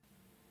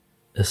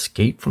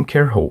Escape from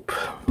Care Hope.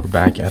 We're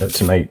back at it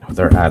tonight with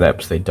our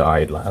adepts. They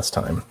died last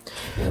time.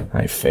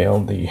 I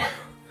failed the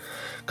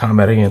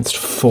combat against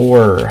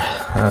 4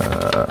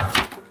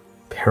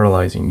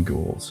 paralyzing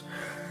ghouls.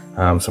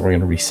 So we're going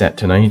to reset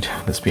tonight,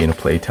 this being a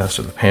playtest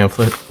of the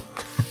pamphlet.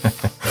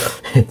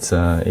 It's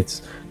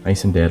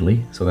nice and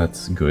deadly, so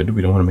that's good.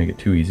 We don't want to make it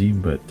too easy,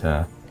 but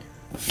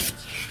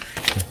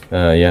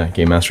yeah,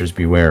 Game Masters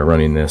beware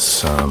running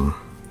this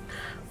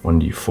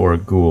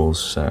 1d4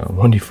 ghouls.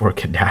 1d4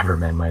 cadaver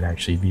men might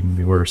actually even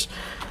be worse.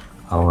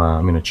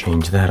 I'm going to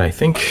change that, I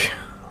think,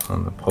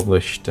 on the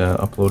published,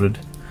 uploaded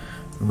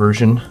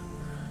version.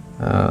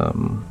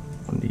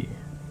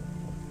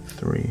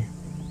 1d3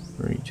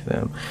 for each of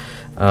them.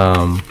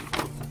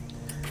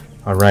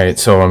 Alright,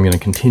 so I'm going to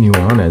continue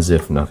on as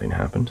if nothing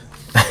happened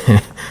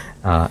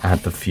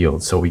at the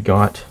field. So we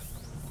got,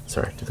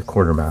 to the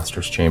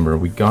quartermaster's chamber.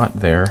 We got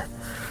there.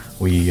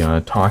 We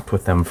talked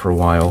with them for a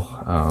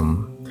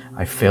while.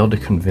 I failed to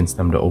convince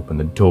them to open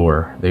the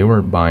door. They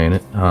weren't buying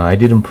it. I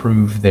did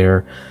improve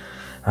their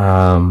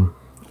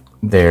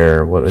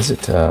what is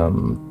it?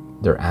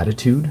 Their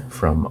attitude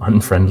from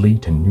unfriendly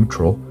to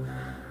neutral.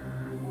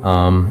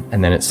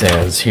 And then it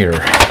says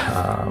here,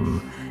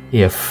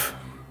 if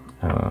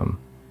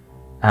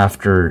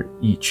after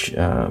each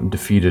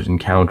defeated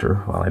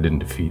encounter, well, I didn't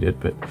defeat it,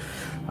 but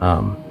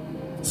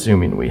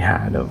assuming we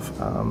had,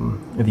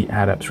 the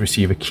adepts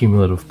receive a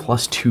cumulative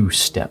 +2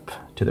 step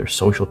to their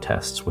social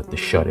tests with the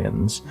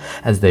shut-ins,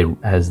 as the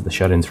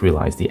shut-ins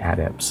realize the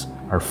adepts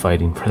are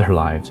fighting for their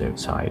lives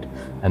outside,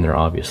 and they're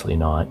obviously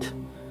not,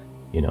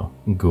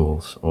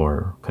 ghouls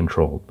or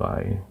controlled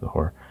by the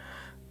horror,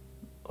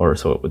 or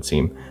so it would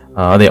seem.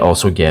 They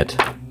also get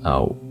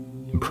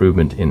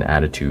improvement in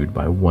attitude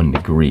by 1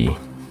 degree.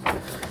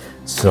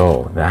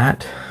 So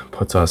that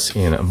puts us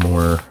in a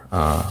more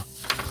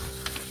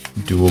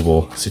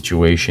doable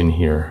situation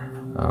here.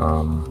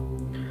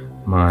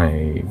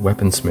 My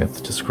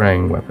weaponsmith,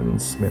 Tiskrang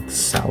weaponsmith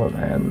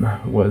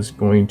Salavan, was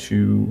going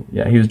to,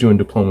 he was doing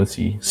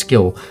diplomacy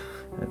skill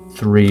at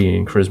 3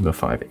 and charisma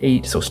 5,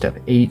 8, so step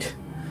 8.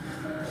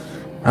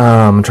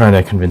 I'm trying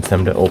to convince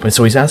them to open.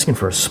 So he's asking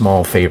for a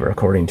small favor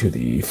according to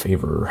the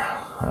favor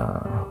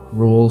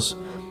rules.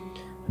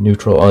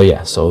 Neutral,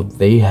 so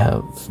they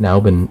have now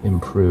been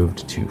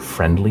improved to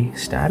friendly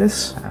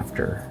status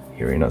after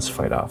hearing us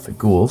fight off the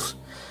ghouls.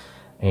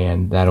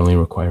 And that only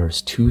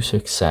requires 2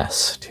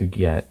 success to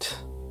get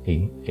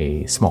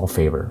a small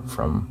favor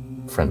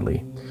from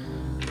friendly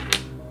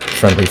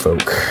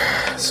folk.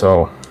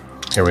 So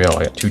here we go.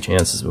 I got 2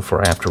 chances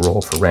before I have to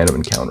roll for random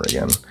encounter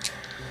again.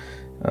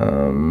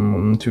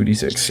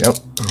 2d6. Yep.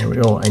 Here we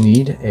go. I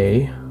need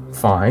a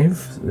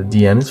 5. The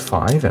DN is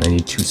 5, and I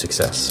need 2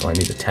 success. So I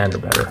need a 10 or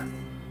better.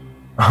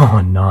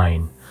 Oh,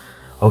 9.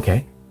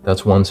 Okay,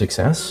 that's 1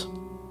 success.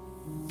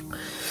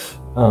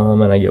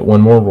 And I get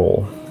 1 more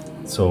roll.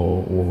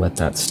 So we'll let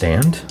that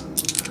stand.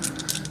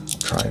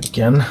 Try it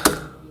again.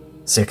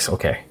 6,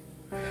 okay.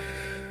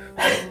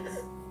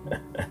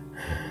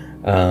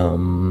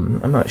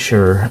 I'm not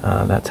sure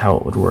that's how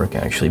it would work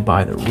actually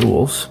by the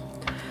rules,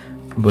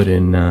 but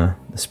in the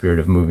spirit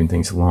of moving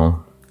things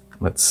along,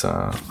 let's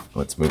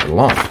move it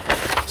along.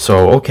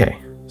 So okay,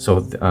 so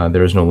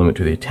there is no limit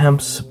to the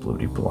attempts. Blah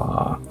blah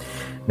blah.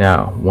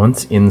 Now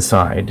once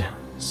inside,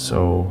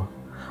 so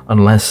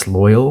unless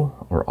loyal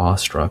or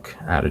awestruck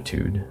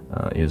attitude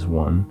is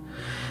 1,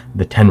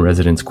 the 10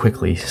 residents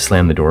quickly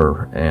slam the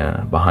door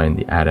behind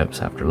the adepts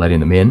after letting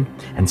them in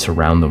and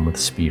surround them with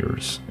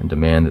spears and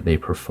demand that they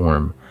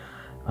perform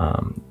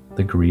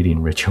the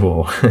greeting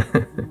ritual.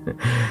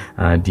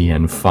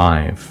 DN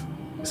 5.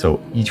 So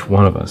each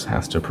one of us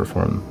has to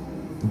perform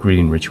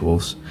greeting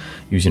rituals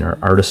using our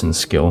artisan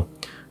skill.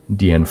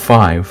 DN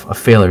 5, a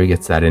failure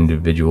gets that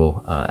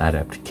individual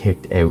adept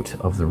kicked out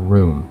of the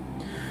room.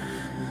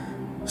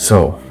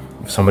 So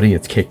if somebody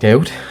gets kicked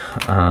out,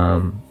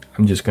 I'm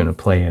just going to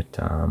play it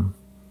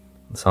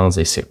as long as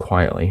they sit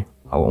quietly.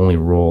 I'll only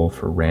roll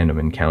for random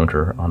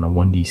encounter on a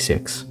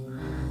 1d6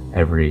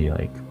 every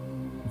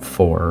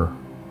 4.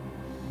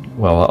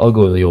 Well, I'll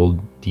go the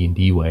old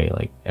D&D way,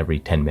 every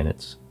 10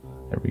 minutes,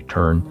 every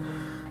turn,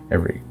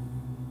 every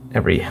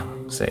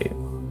say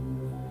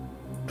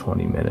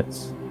 20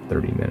 minutes,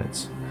 30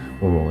 minutes.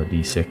 We'll roll a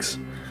d6.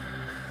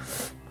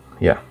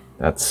 Yeah,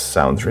 that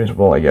sounds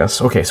reasonable, I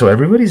guess. Okay, so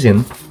everybody's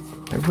in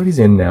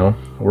now.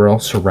 We're all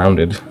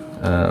surrounded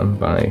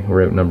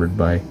we're outnumbered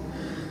by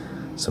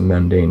some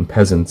mundane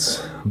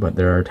peasants, but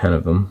there are 10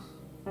 of them,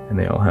 and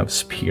they all have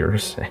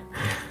spears.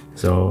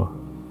 So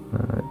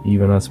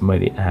even us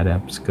mighty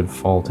adepts could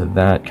fall to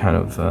that kind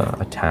of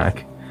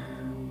attack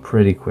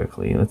pretty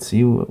quickly. Let's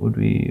see, what would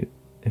we,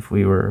 if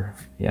we were,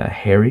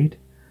 harried?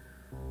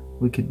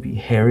 We could be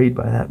harried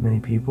by that many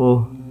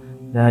people.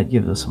 That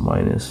gives us a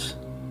minus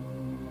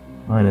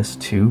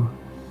 2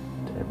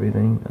 to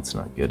everything. That's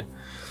not good.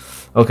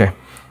 Okay,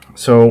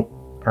 so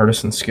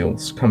artisan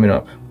skills coming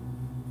up.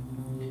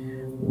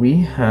 We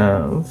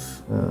have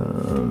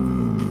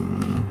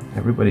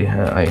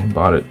I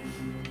bought it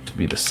to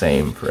be the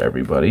same for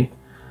everybody,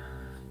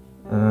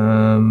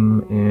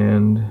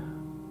 and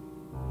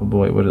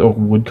boy,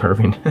 wood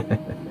carving.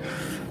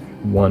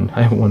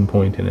 I have 1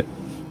 point in it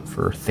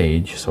for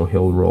Thage, so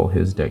he'll roll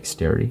his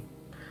dexterity.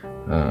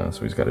 So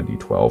he's got a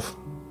d12.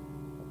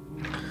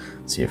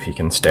 See if he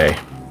can stay.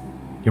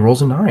 He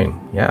rolls a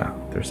 9. Yeah,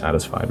 they're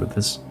satisfied with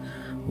this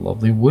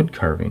lovely wood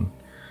carving.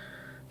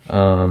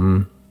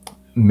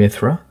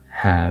 Mithra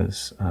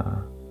has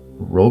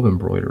robe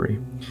embroidery,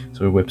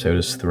 so he whips out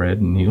his thread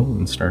and needle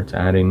and starts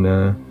adding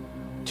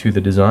to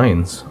the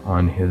designs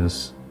on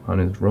his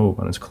robe,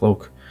 on his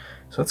cloak.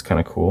 So that's kind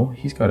of cool.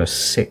 He's got a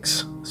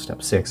 6,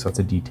 step 6, so that's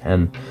a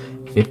d10.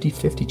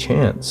 50-50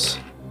 chance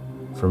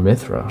for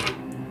Mithra.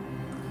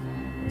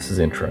 This is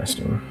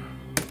interesting.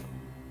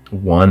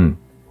 1.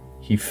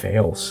 He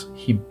fails.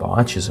 He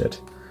botches it.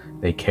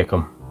 They kick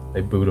him. They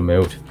boot him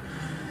out.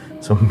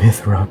 So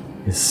Mithra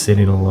is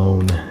sitting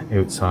alone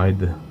outside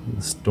the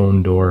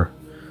stone door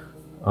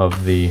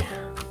of the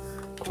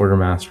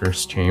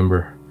quartermaster's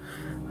chamber.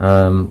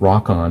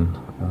 Rockon,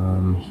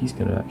 he's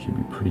gonna actually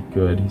be pretty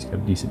good. He's got a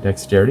decent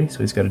dexterity, so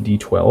he's got a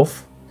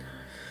d12.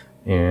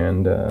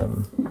 And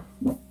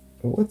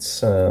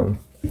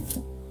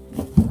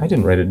I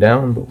didn't write it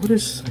down, but what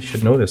is, I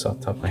should know this off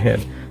the top of my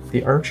head.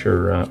 The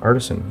archer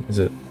artisan, is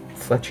it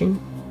fletching?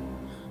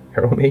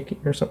 Arrow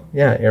making or something?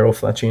 Yeah, arrow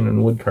fletching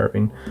and wood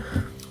carving.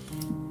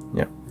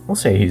 Yeah, I'll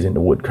say he's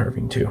into wood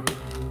carving too.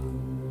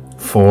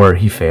 4,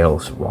 he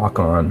fails.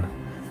 Rockon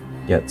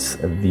gets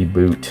the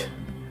boot.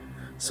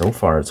 So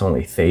far, it's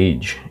only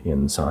Thage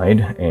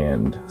inside,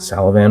 and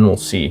Salavan, we'll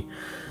see.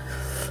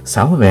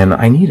 Salavan,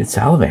 I needed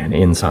Salavan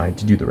inside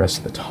to do the rest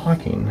of the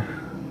talking.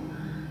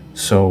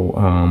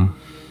 So,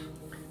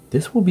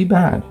 this will be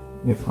bad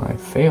if I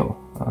fail.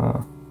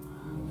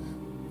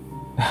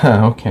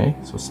 Okay,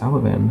 so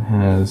Salavan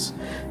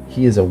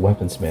he is a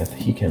weaponsmith.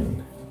 He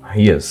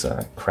is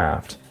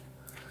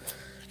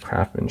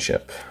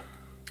craftsmanship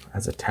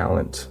as a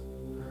talent.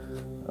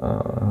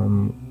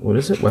 What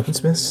is it?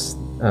 Weaponsmiths?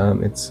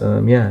 It's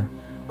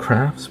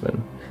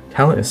craftsman.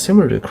 Talent is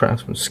similar to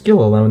craftsman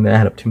skill, allowing the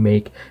adept to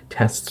make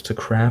tests to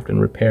craft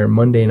and repair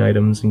mundane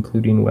items,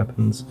 including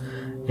weapons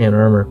and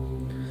armor.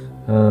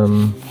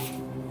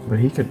 But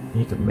he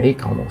could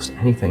make almost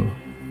anything.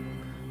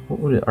 What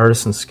would an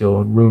artisan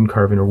skill? Rune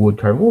carving or wood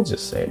carving? We'll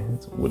just say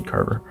it's a wood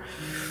carver.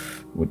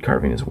 Wood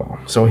carving as well.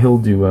 So he'll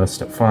do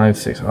step 5,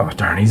 6. Oh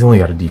darn, he's only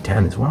got a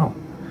d10 as well.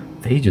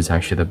 Thage is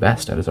actually the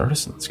best at his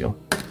artisan skill.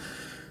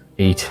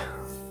 8.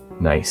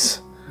 Nice.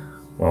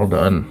 Well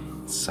done,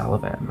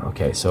 Salavan.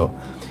 Okay, so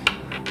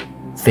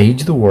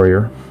Thage the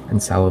warrior and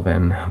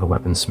Salavan the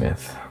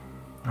weaponsmith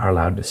are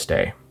allowed to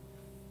stay.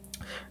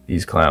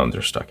 These clowns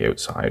are stuck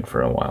outside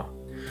for a while.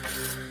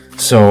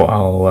 So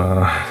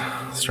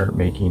I'll start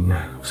making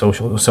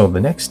social. So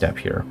the next step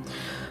here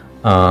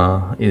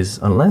is,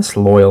 unless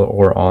loyal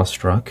or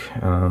awestruck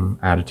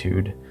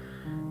attitude,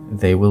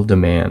 they will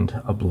demand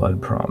a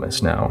blood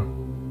promise now.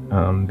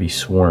 Be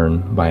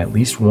sworn by at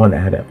least one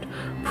adept,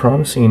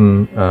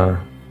 promising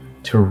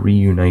to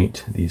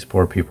reunite these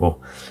poor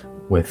people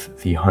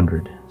with the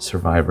 100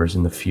 survivors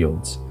in the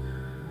fields.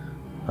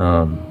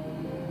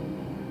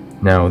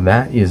 Now,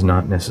 that is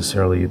not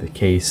necessarily the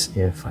case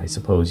if, I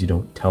suppose, you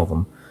don't tell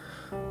them.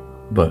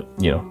 But,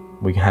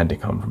 we had to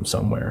come from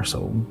somewhere,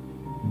 so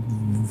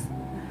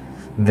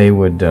they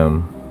would,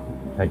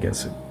 I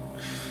guess,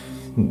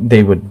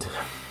 they wouldn't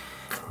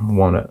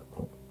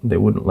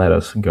let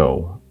us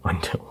go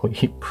until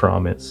we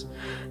promise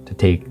to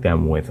take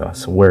them with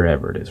us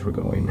wherever it is we're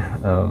going.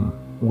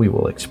 We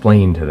will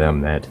explain to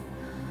them that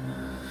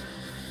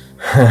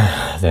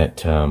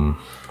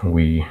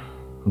we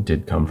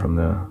did come from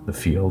the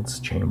fields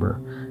chamber,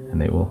 and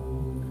they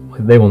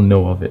will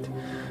know of it.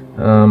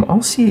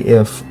 I'll see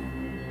if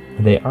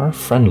they are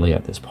friendly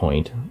at this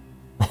point.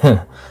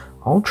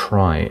 I'll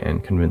try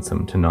and convince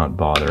them to not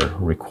bother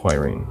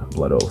requiring a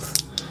blood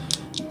oath.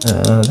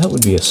 That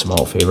would be a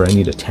small favor. I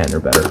need a 10 or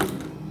better.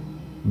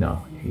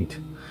 No, 8.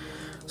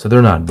 So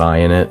they're not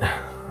buying it.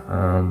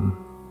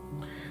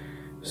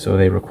 So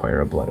they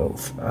require a blood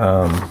oath.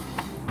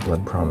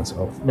 Blood promise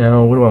oath.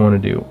 Now, what do I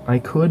want to do? I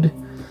could...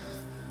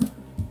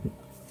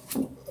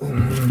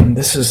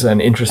 This is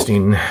an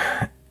interesting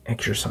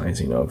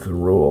exercising of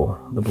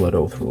the blood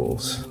oath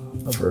rules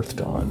of Earth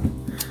Dawn,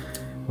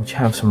 which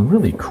have some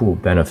really cool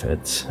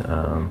benefits,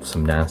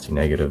 some nasty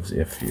negatives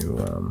if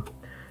you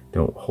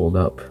don't hold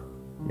up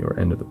your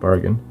end of the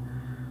bargain.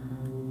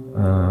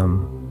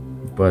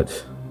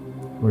 But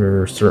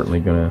we're certainly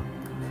going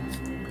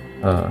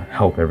to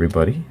help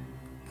everybody.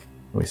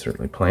 We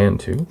certainly plan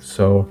to,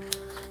 so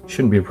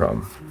shouldn't be a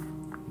problem.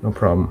 No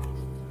problem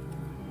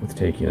with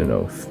taking an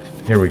oath.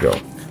 Here we go.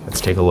 Let's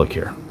take a look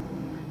here.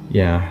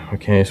 Yeah,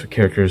 okay, so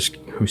characters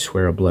who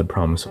swear a blood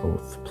promise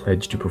oath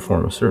pledge to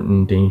perform a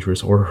certain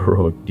dangerous or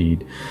heroic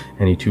deed.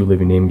 Any 2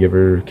 living name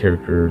giver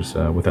characters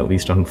with at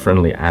least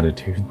unfriendly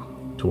attitude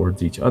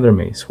towards each other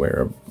may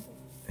swear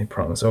a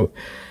promise oath.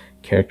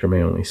 Character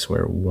may only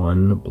swear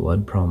 1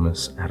 blood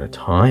promise at a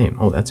time.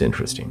 Oh, that's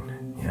interesting.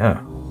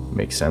 Yeah,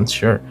 makes sense,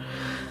 sure.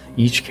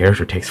 Each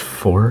character takes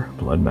 4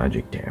 blood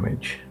magic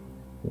damage.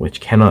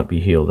 which cannot be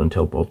healed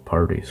until both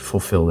parties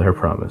fulfill their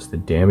promise. The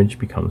damage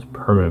becomes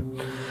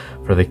permanent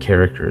for the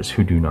characters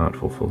who do not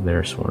fulfill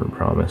their sworn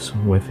promise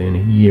within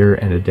a year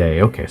and a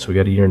day. Okay, so we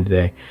got a year and a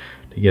day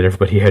to get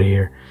everybody out of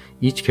here.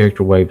 Each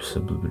character wipes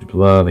blah blah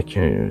blah. The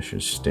character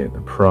should state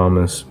the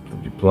promise. Blah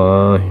blah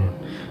blah.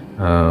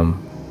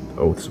 The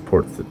oath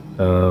supports the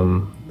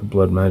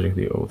blood magic.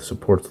 The oath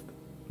supports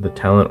the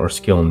talent or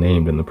skill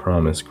named in the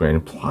promise,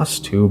 granted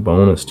 +2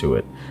 bonus to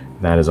it.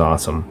 That is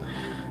awesome.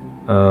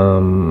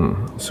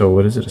 So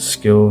what is it? A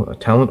skill, a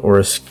talent, or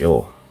a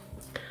skill?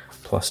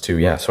 +2.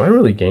 Yeah. So I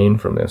really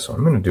gained from this. So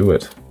I'm going to do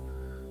it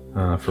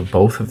for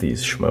both of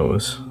these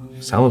schmoes.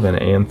 Salavan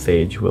and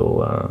Thage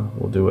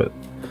will do it.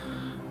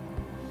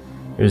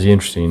 Here's the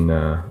interesting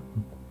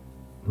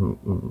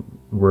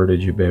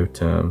wordage about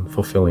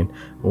fulfilling.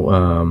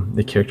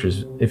 The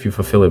characters, if you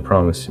fulfill a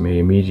promise, you may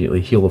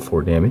immediately heal the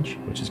 4 damage,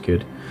 which is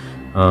good.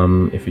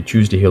 If you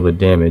choose to heal the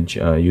damage,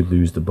 you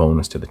lose the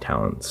bonus to the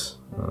talents,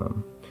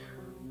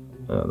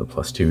 the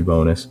 +2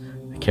 bonus.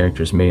 The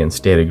characters may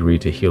instead agree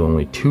to heal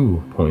only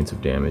 2 points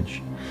of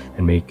damage,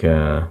 and make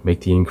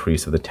the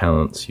increase of the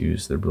talents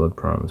use their blood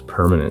promise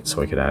permanent.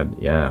 So I could add,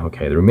 yeah,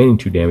 okay. The remaining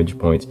 2 damage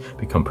points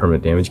become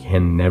permanent damage,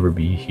 can never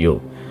be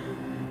healed.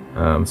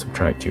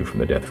 Subtract 2 from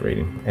the death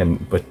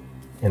rating, but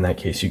in that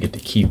case you get to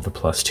keep the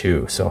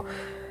 +2. So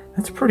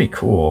that's pretty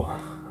cool.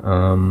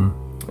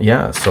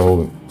 Yeah.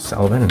 So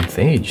Salavan and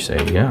Thage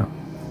say yeah,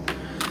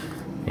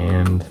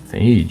 and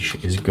Thage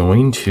is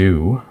going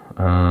to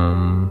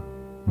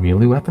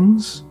melee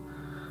weapons.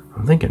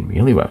 I'm thinking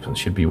melee weapons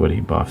should be what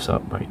he buffs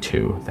up by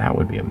 2. That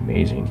would be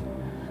amazing.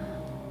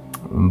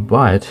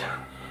 But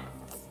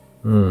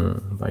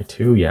by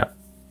 2, yeah,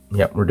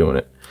 we're doing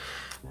it.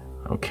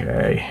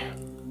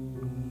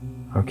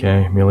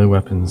 Okay, melee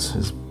weapons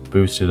is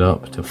boosted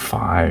up to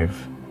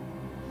 5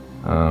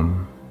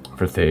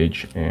 for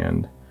Thage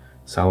and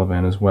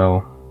Salavan as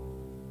well.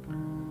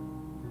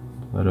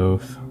 Blood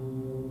Oath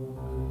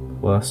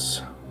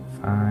 +5.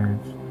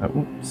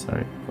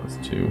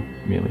 +2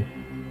 melee.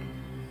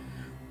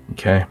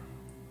 Okay,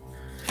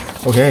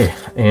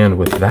 and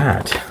with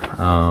that,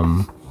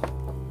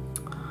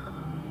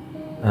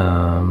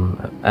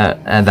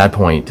 at that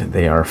point,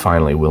 they are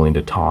finally willing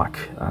to talk.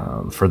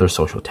 Further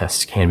social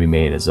tests can be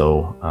made as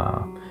though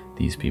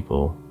these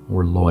people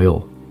were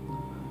loyal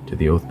to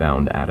the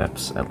Oathbound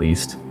Adepts, at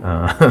least.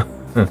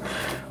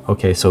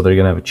 Okay, so they're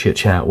gonna have a chit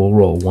chat. We'll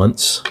roll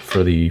once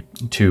for the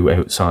 2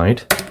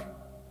 outside.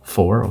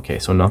 4. Okay,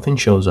 so nothing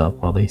shows up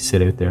while they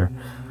sit out there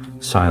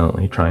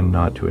silently, trying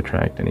not to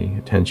attract any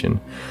attention.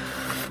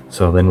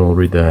 So then we'll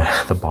read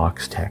the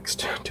box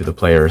text to the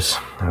players.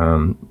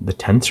 The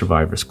 10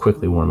 survivors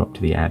quickly warm up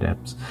to the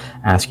adepts,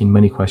 asking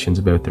many questions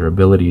about their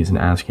abilities and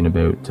asking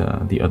about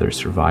the other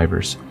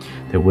survivors.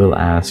 They will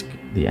ask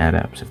the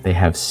adepts if they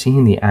have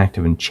seen the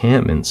active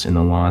enchantments in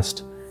the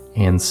lost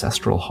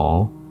ancestral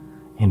hall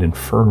and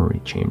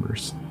infirmary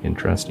chambers.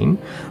 Interesting.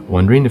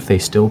 Wondering if they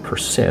still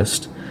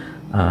persist,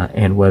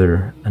 and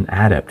whether an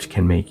adept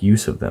can make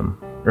use of them,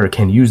 or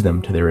can use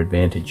them to their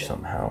advantage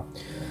somehow.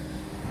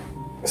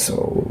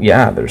 So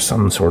yeah, there's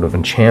some sort of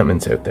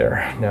enchantments out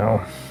there.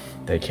 Now,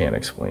 they can't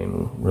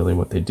explain really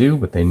what they do,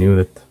 but they knew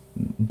that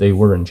they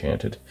were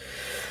enchanted.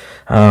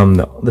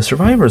 The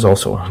survivors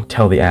also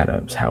tell the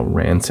adepts how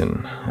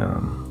Ranson,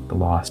 the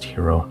lost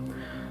hero,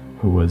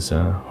 who was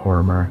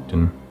horror marked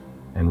and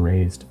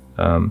raised,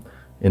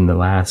 in the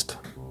last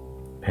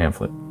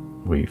pamphlet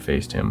we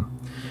faced him.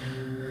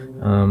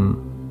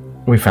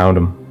 We found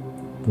him.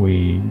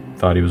 We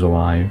thought he was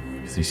alive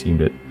because he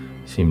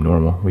seemed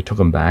normal. We took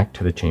him back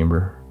to the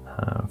chamber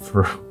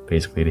for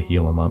basically to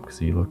heal him up because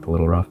he looked a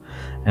little rough,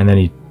 and then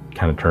he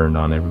kind of turned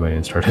on everybody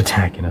and started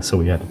attacking us, so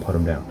we had to put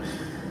him down.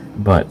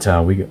 But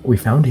we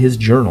found his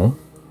journal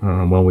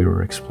while we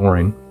were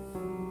exploring,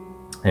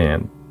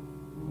 and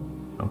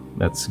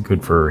that's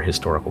good for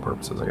historical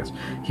purposes, I guess.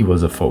 He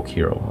was a folk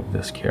hero of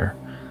this care.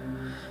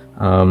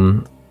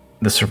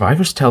 The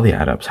survivors tell the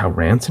adepts how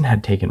Ranson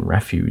had taken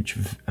refuge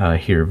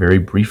here very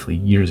briefly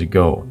years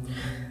ago,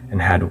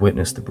 and had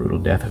witnessed the brutal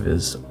death of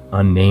his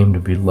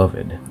unnamed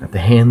beloved at the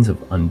hands of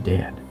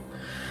undead.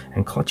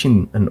 And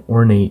clutching an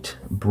ornate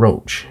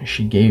brooch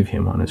she gave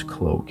him on his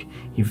cloak,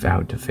 he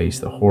vowed to face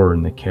the horror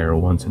in the care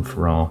once and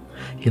for all.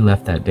 He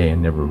left that day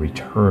and never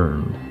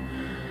returned.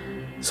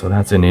 So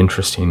that's an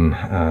interesting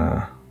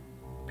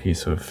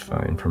piece of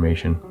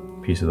information,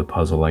 piece of the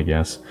puzzle, I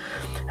guess.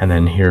 And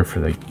then here for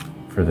the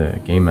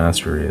game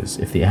master is,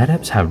 if the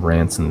adepts have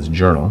Ranson's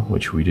journal,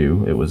 which we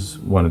do, it was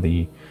one of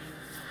the,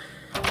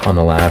 on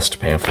the last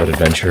pamphlet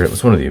adventure, it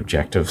was one of the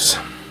objectives.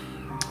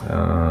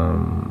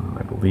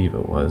 I believe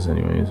it was,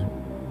 anyways.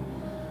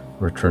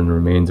 Return the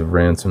remains of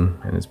Ranson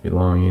and his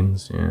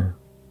belongings, yeah.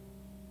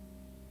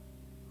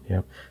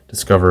 Yep.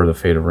 Discover the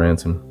fate of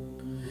Ranson.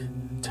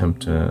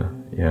 Attempt to,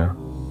 yeah.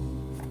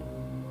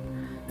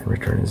 And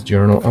return his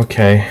journal.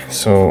 Okay,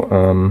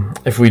 so,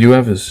 if we do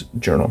have his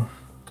journal,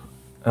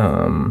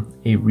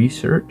 a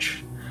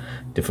research,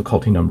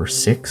 difficulty number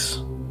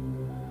 6,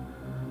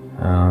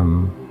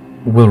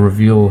 will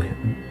reveal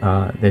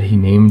that he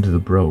named the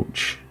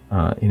brooch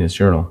in his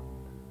journal,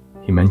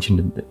 he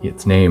mentioned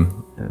its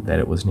name, that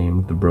it was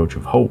named the Brooch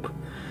of Hope.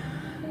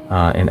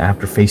 And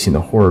after facing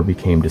the horror,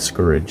 became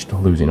discouraged,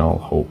 losing all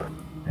hope,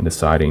 and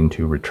deciding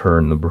to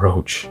return the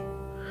brooch.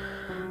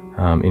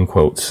 In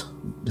quotes,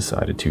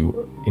 decided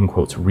to, in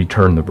quotes,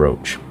 return the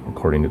brooch,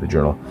 according to the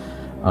journal.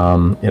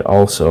 It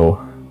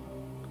also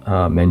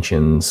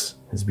mentions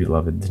his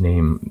beloved's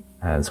name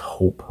as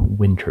Hope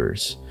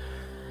Winters.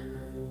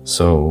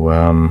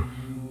 So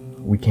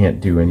we can't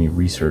do any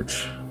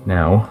research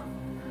now,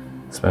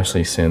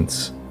 especially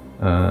since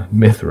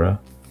Mithra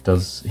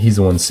he's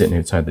the one sitting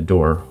outside the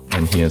door,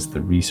 and he has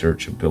the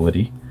research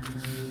ability,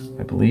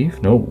 I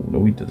believe. No,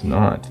 he does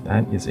not.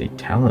 That is a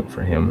talent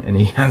for him, and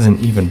he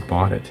hasn't even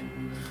bought it.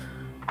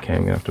 Okay,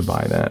 I'm gonna have to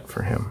buy that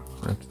for him.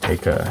 I have to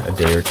take a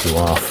day or two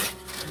off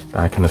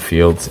back in the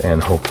fields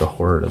and hope the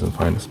horror doesn't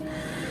find us.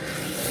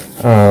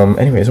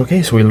 Anyways,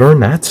 okay, so we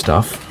learned that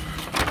stuff.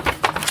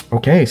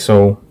 Okay,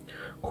 so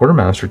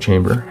Quartermaster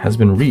Chamber has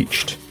been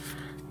reached.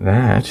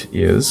 That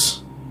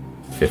is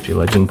 50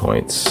 legend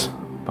points.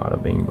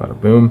 Bada bing, bada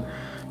boom,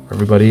 for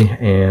everybody.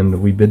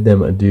 And we bid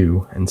them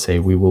adieu and say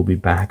we will be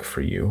back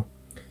for you.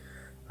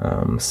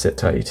 Sit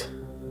tight.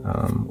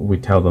 We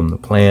tell them the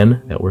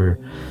plan, that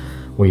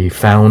we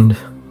found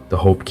the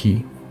Hope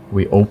Key.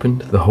 We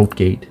opened the Hope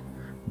Gate.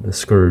 The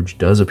Scourge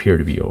does appear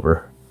to be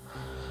over.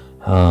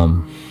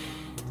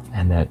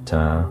 And that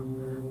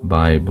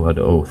by blood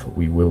oath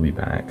we will be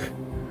back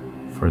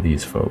for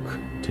these folk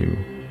to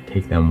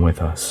take them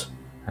with us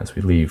as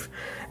we leave.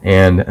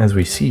 And as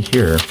we see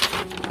here,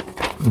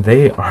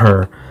 they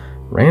are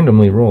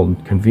randomly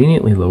rolled,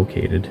 conveniently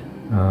located,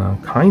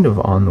 kind of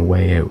on the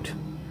way out.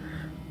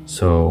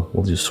 So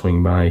we'll just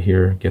swing by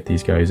here, get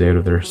these guys out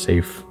of their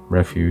safe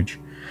refuge,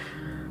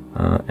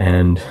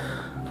 and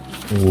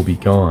we'll be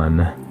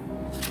gone.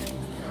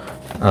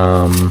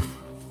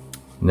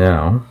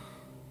 Now,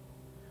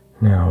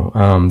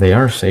 they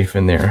are safe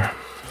in there,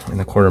 in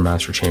the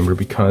Quartermaster Chamber,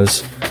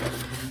 because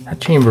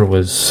that chamber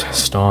was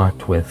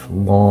stocked with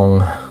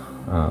long,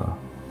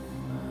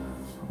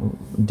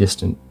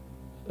 distant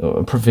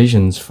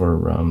provisions for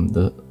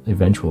the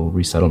eventual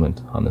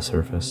resettlement on the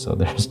surface. So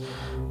there's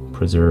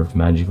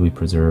magically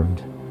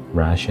preserved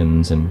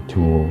rations and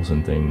tools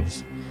and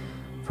things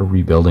for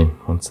rebuilding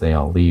once they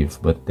all leave.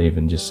 But they've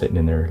been just sitting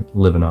in there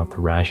living off the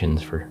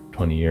rations for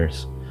 20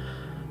 years.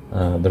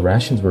 The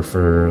rations were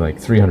for like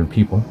 300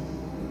 people,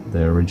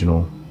 the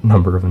original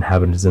number of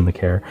inhabitants in the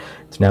care.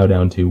 It's now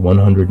down to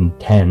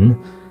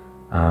 110.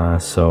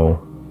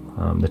 So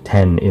the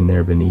 10 in there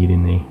have been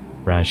eating the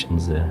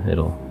rations.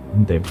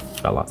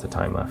 They've got lots of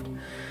time left.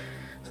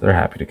 So they're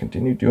happy to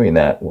continue doing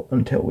that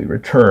until we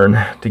return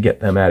to get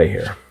them out of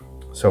here.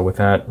 So with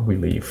that, we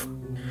leave.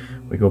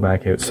 We go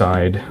back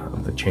outside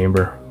of the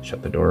chamber,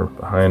 shut the door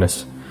behind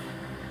us,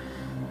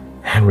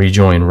 and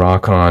rejoin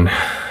Rockon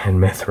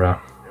and Mithra,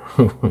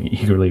 who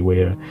eagerly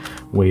waiting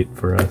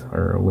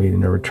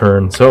a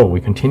return. So we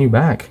continue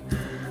back.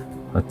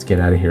 Let's get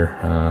out of here,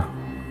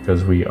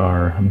 because we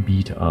are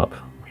beat up.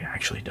 We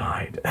actually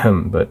died.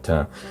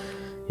 But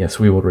yes,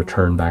 we will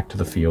return back to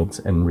the fields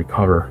and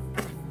recover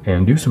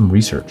and do some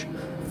research.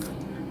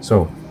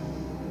 So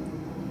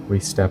we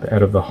step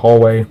out of the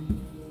hallway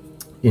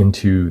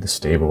into the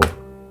stable.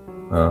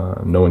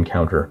 No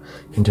encounter.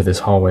 Into this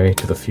hallway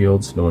to the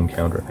fields. No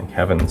encounter, thank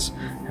heavens.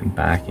 And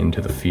back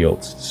into the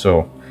fields.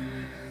 So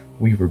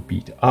we were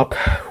beat up.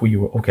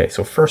 Okay,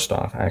 so first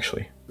off,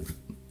 actually,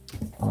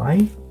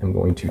 I am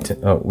going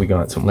to... we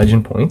got some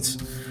legend points.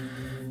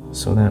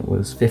 So that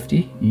was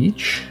 50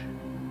 each.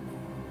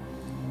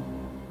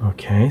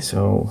 Okay,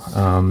 so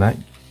that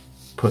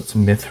puts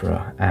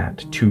Mithra at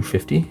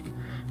 250.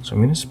 So I'm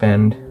going to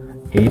spend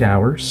 8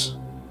 hours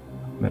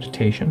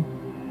meditation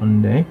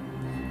one day,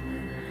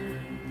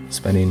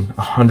 spending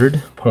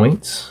 100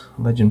 points,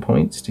 legend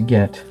points, to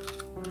get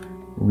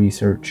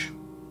research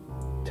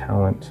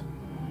talent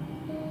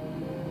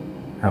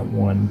at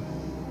 1.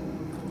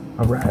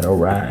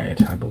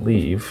 Alright, I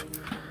believe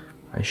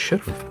I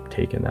should have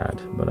taken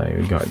that, but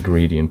I got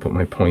greedy and put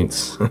my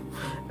points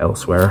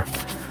elsewhere.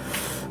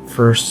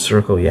 First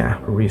circle, yeah,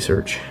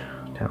 research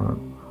talent.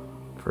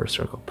 First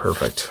circle,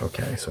 perfect.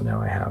 Okay, so now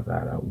I have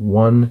that at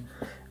 1,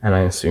 and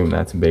I assume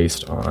that's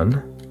based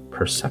on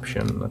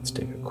perception. Let's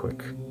take a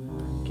quick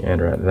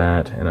gander at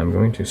that, and I'm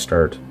going to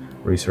start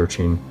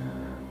researching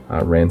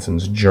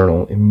Ranson's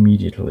journal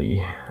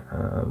immediately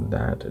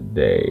that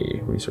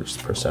day. Research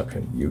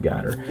perception, you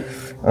got her.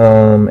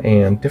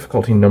 And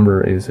difficulty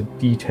number is a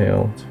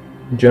detailed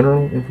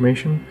general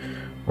information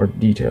or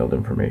detailed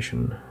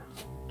information.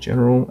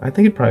 General, I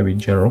think it'd probably be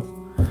general.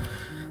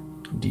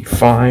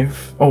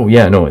 D5. Oh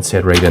yeah, no, it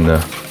said right in the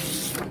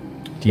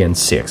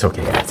DN6.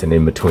 Okay, yeah, it's an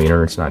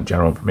in-betweener. It's not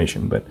general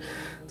information, but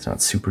it's not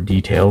super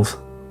detailed.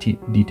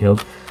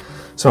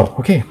 So,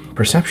 okay,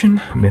 perception,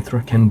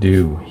 Mithra can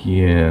do. He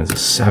has a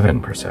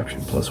 7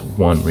 perception plus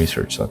 1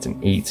 research, so that's an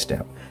 8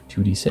 step.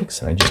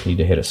 2d6, and I just need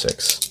to hit a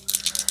 6.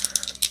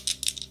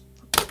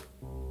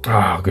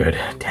 Oh, good.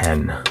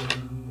 10.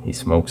 He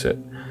smokes it.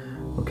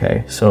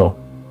 Okay, so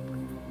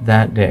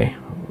that day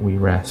we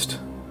rest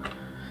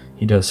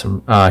he does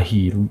some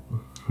he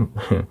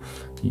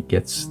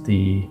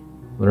he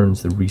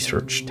learns the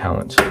research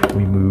talent.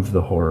 We move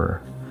the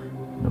horror.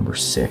 Number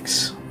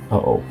 6.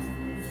 Uh-oh.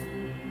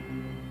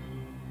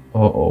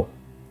 Uh-oh.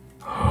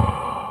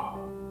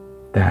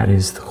 That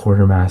is the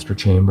quartermaster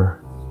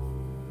chamber.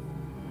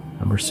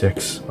 Number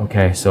 6.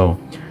 Okay, so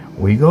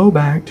we go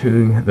back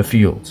to the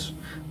fields.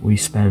 We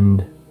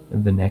spend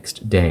the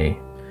next day.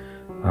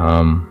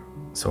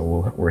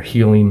 So we're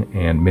healing,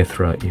 and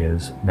Mithra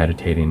is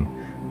meditating,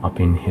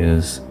 upping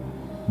his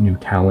new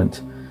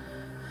talent.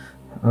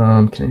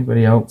 Can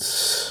anybody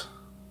else?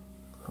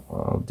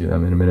 I'll do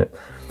them in a minute.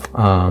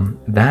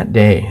 That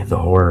day, the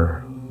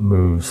horror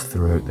moves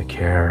throughout the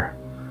care,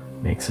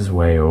 makes his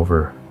way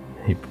over.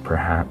 He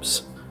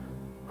perhaps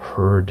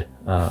heard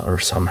or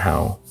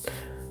somehow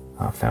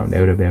found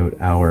out about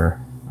our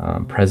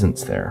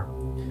presence there.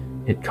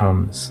 It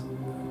comes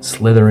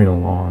slithering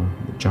along,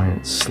 the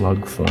giant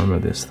slug form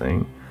of this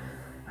thing,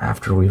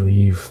 after we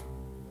leave,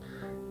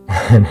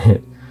 and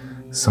it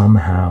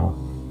somehow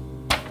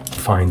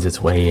finds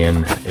its way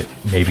in. It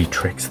maybe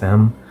tricks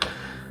them.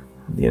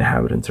 The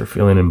inhabitants are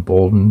feeling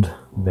emboldened.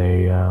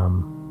 They're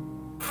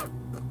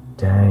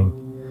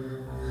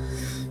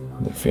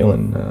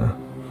feeling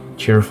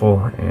cheerful,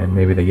 and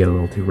maybe they get a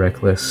little too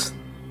reckless.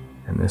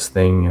 And this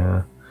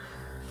thing,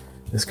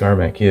 this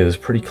Garmek is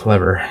pretty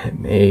clever.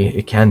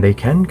 They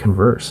can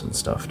converse and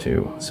stuff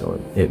too.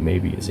 So it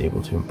maybe is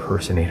able to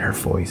impersonate our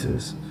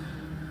voices.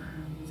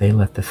 They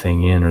let the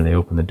thing in, or they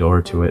open the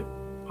door to it.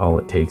 All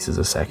it takes is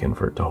a second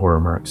for it to horror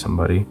mark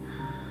somebody.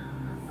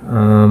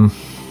 And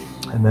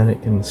then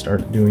it can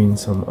start doing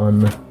some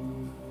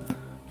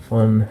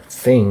unfun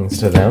things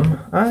to them.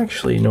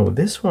 Actually, no,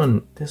 this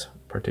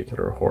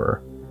particular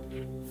horror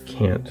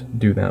can't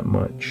do that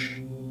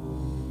much.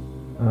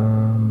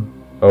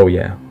 Oh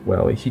yeah,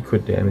 well, he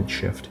could damage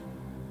shift.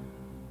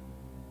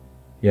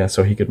 Yeah,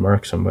 so he could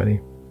mark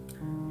somebody.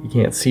 He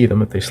can't see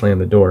them if they slam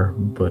the door,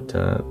 but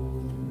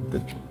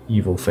the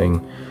evil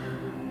thing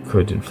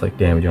could inflict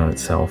damage on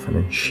itself and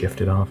then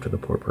shift it off to the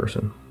poor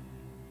person.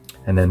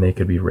 And then they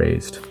could be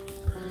raised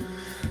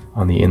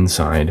on the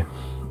inside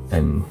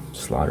and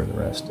slaughter the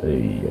rest.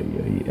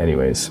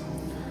 Anyways,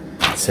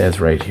 it says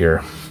right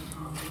here,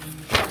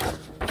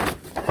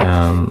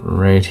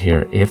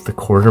 if the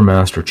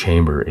quartermaster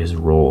chamber is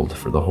rolled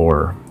for the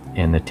horror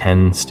and the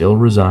 10 still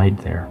reside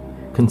there,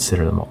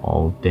 consider them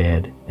all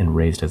dead and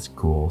raised as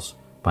ghouls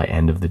by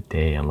end of the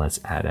day, unless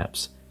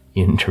adepts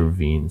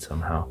intervene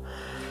somehow.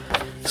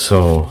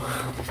 So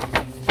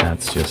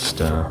that's just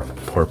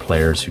poor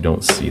players who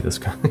don't see this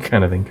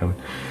kind of thing coming.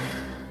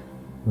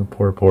 The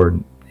poor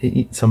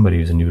somebody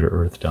who's new to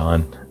Earth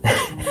Dawn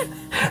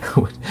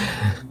would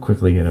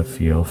quickly get a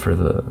feel for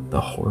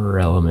the horror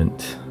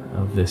element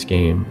of this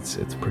game. It's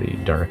a pretty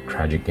dark,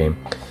 tragic game.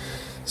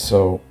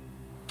 So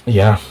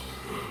yeah,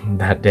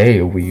 that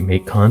day we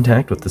make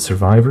contact with the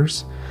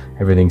survivors.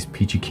 Everything's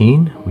peachy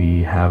keen.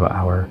 We have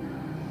our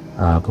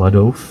blood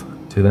oath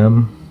to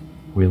them.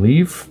 We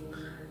leave,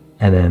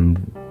 and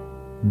then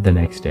the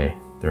next day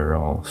they're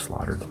all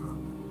slaughtered.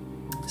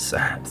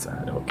 Sad.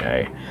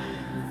 Okay.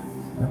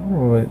 I don't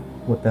know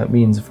what that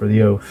means for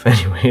the oath.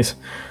 Anyways,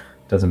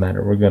 doesn't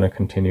matter. We're gonna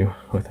continue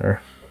with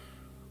our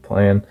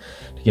plan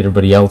to get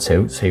everybody else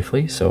out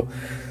safely. So,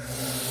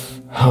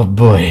 oh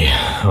boy,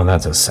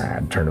 that's a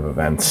sad turn of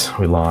events.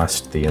 We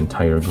lost the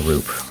entire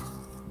group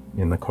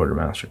in the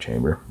quartermaster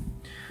chamber.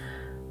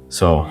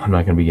 So I'm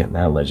not gonna be getting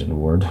that legend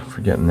award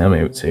for getting them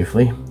out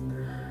safely.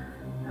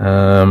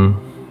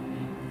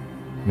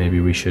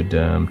 Maybe we should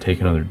take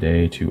another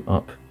day to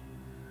up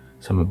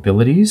some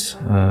abilities.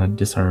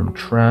 Disarm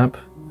trap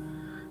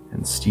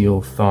and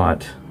steal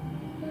thought.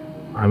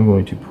 I'm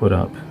going to put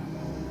up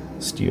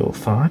steal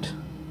thought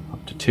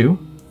up to 2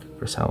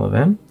 for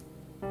Salavan.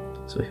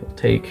 So he'll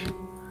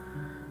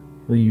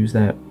use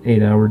that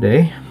 8-hour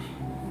day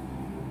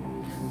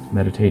to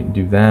meditate and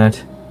do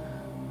that.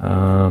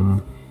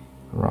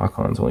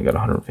 Rockon's only got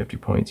 150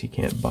 points. He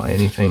can't buy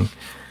anything.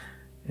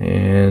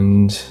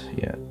 And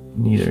yeah,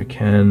 neither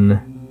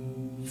can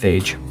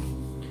Thage.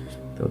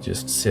 They'll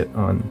just sit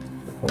on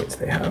the points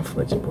they have,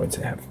 legend points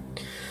they have.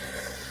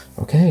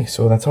 Okay,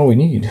 so that's all we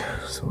need.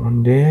 So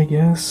one day, I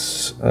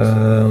guess.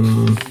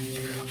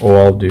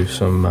 I'll do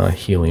some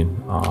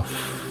healing off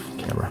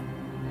camera.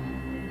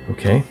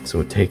 Okay,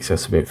 so it takes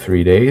us about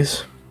 3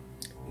 days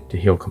to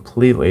heal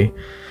completely.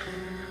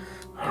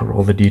 I'll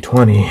roll the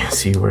d20,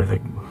 see where the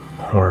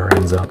horror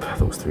ends up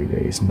those 3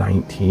 days.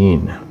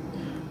 19.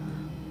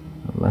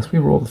 Unless we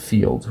roll the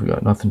fields, we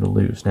got nothing to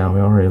lose. Now, we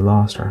already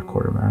lost our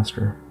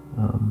quartermaster,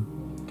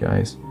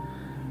 guys.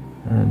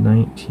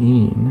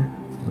 19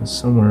 was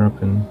somewhere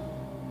up in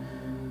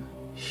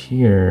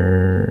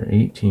here.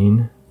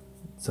 18.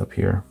 It's up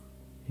here.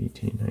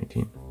 18,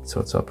 19. So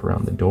it's up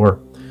around the door.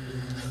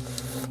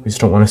 We just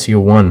don't want to see a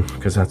 1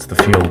 because that's the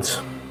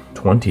fields.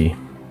 20.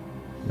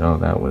 No,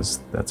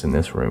 that's in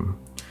this room.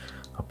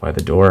 Up by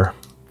the door.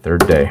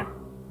 3rd day.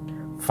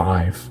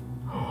 5.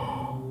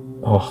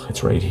 Oh,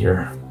 it's right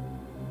here.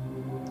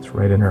 It's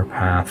right in our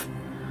path.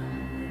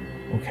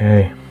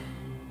 Okay.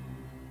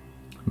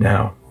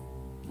 Now,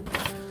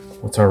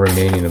 what's our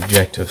remaining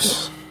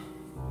objectives?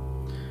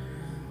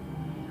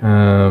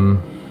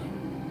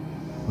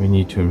 We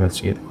need to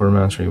investigate the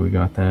quartermaster. We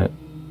got that.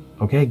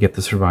 Okay, get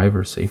the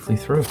survivors safely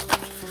through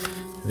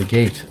the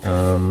gate.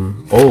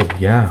 Oh,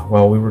 yeah.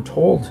 Well, we were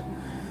told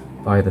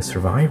by the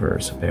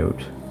survivors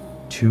about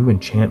 2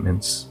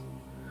 enchantments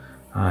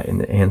in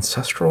the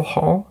Ancestral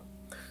Hall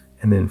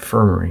and the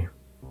Infirmary.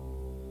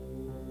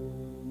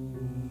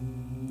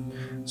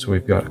 So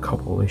we've got a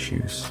couple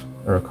issues,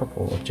 or a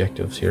couple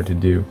objectives here to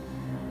do.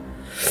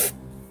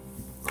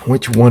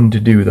 Which one to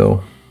do,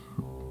 though?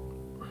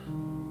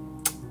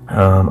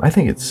 I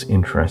think it's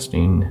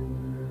interesting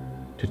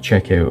to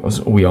check out.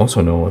 We also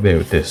know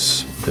about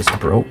this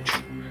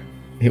brooch.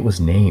 It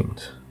was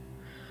named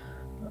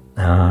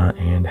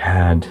and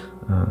had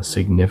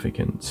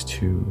significance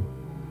to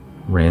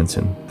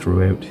Ranson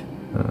throughout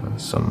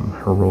some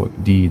heroic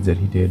deeds that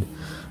he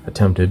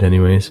attempted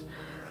anyways.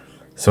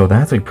 So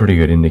that's a pretty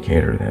good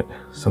indicator that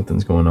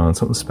something's going on,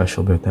 something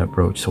special about that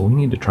brooch. So we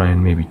need to try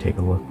and maybe take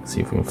a look,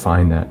 see if we can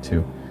find that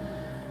too.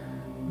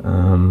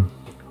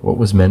 What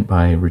was meant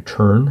by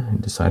return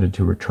and decided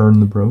to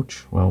return the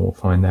brooch? Well, we'll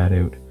find that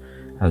out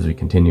as we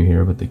continue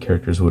here, but the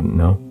characters wouldn't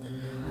know.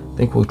 I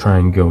think we'll try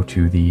and go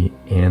to the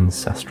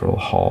Ancestral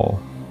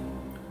Hall.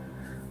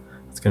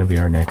 That's going to be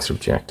our next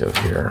objective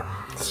here.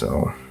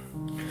 So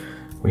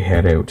we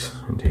head out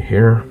into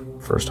here,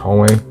 first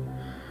hallway,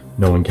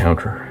 no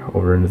encounter.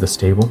 Over into the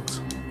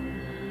stables,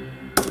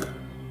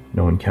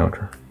 no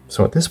encounter.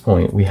 So at this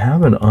point, we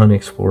have an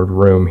unexplored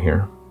room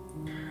here,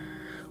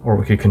 or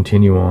we could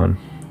continue on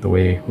the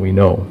way we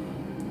know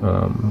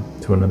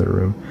to another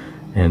room,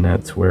 and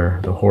that's where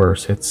the horror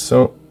sits.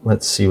 So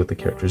let's see what the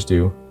characters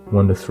do.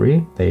 1 to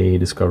 3, they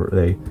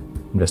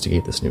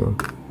investigate this new room.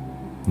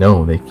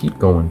 No, they keep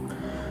going.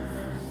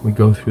 We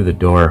go through the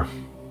door,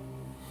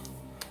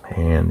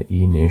 and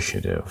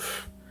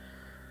initiative.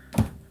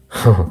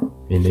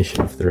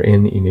 Initiative. They're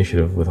in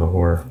initiative with a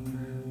horror.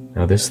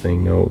 Now this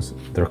thing knows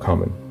they're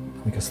coming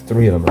because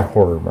 3 of them are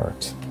horror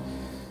marked.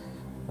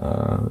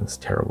 This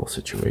terrible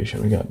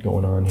situation we got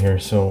going on here.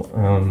 So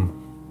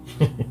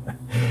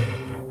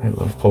I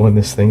love pulling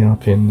this thing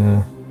up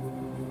in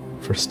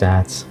for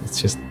stats.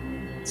 It's just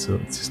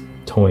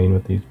toying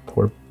with these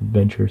poor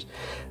adventures.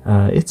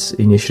 Its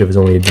initiative is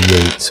only a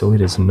D8, so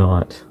it is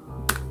not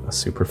a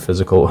super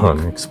physical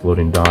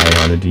exploding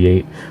die on a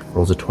D8.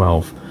 Rolls a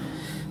 12.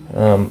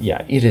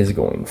 Yeah, it is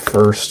going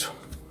first.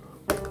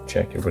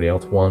 Check everybody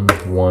else. 1,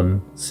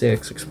 1,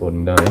 6,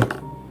 exploding die.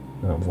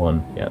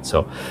 1, yeah,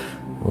 so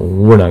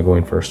we're not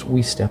going first.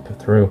 We step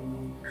through.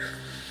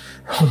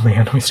 Oh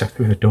man, we step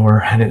through the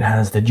door and it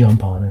has the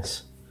jump on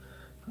us.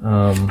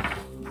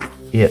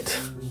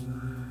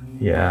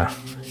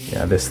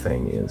 Yeah, this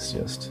thing is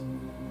just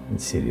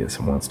insidious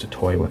and wants to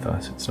toy with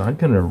us. It's not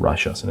going to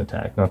rush us and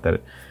attack. Not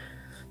that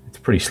it's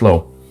pretty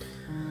slow.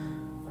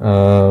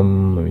 Let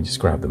me just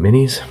grab the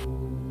minis.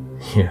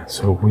 Yeah,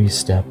 so we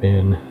step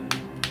into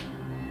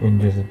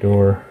the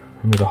door,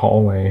 into the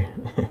hallway,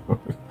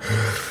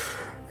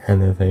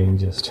 and the thing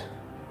just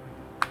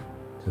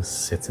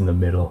sits in the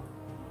middle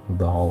of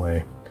the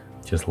hallway,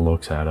 just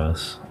looks at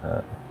us,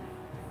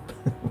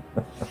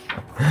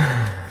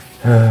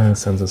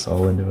 sends us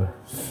all into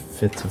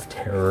fits of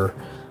terror.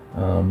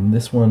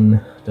 This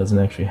one doesn't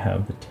actually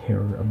have the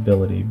terror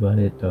ability, but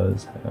it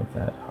does have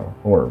that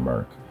horror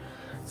mark.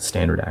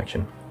 Standard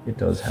action. It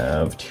does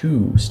have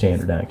 2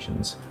 standard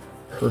actions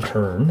per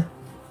turn,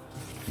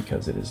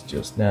 because it is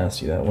just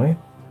nasty that way.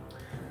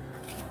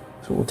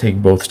 So we'll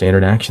take both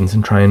standard actions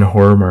and try and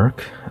horror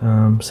mark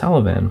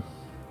Salavan,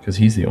 because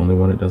he's the only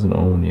one it doesn't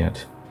own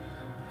yet.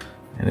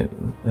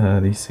 And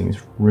these things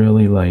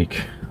really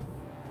like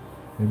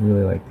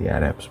the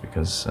adepts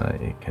because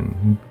it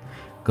can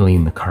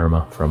glean the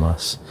karma from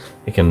us.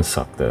 It can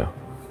suck the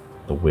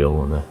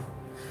will and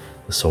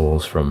the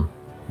souls from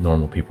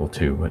normal people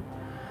too, but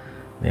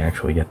they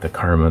actually get the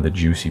karma, the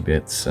juicy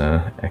bits,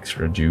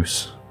 extra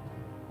juice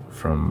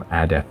from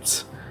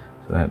adepts.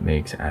 So that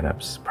makes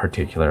adepts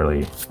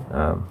particularly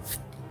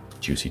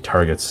juicy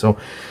targets. So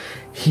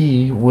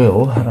he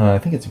will, I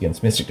think it's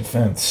against Mystic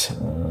Defense.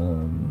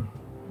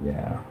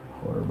 Yeah,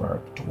 horror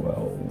mark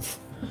 12.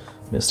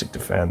 Mystic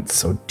Defense,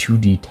 so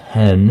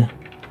 2d10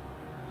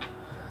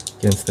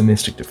 against the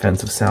Mystic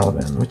Defense of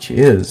Salavan, which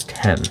is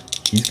 10.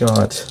 He's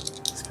got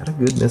a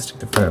good Mystic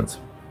Defense.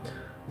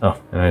 Oh,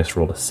 and I just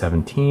rolled a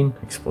 17,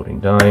 exploding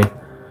die.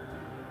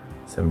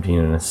 17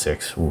 and a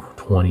 6, ooh,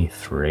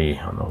 23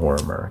 on the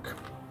horror mark.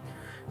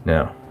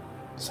 Now,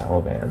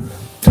 Salavan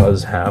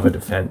does have a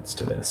defense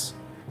to this.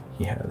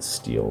 He has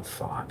Steel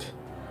Thought.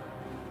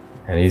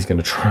 And he's going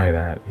to try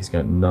that. He's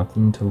got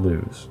nothing to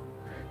lose.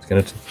 He's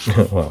going to,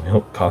 well,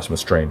 he'll cost him a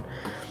strain.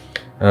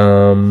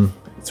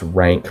 It's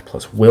rank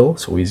plus will,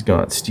 so he's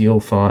got Steel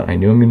Thought. I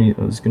knew I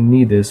was going to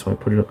need this, so I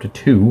put it up to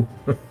 2.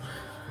 Could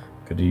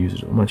have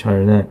used it much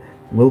higher than that.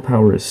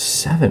 Willpower is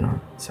 7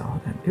 on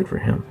Salavan. Good for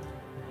him.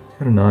 He's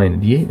got a 9, a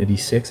d8, and a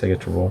d6 I get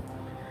to roll.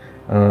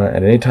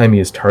 At any time he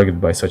is targeted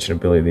by such an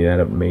ability, the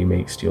adept may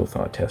make Steel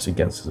Thought tests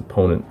against his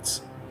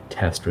opponents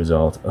test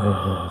result.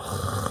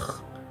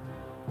 Ugh.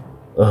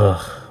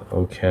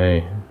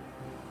 Okay.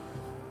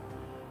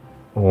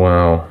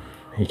 Wow.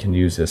 He can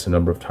use this a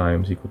number of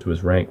times equal to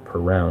his rank per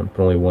round,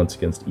 but only once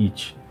against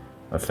each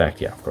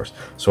effect. Yeah, of course.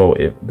 So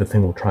the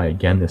thing will try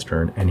again this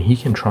turn, and he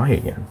can try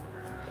again.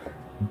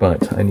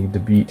 But I need to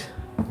beat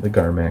the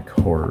Garmek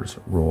Horrors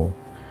roll.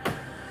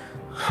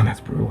 That's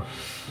brutal.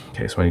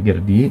 Okay, so I get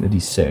a D8 and a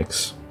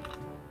D6.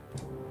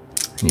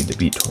 I need to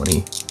beat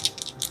 20.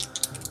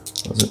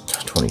 Was it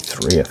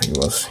 23? I think it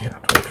was. Yeah,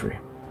 23.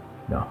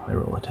 No, I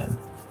roll a 10.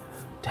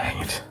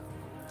 Dang it.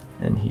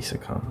 And he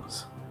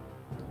succumbs.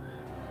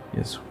 He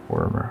is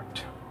horror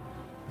marked.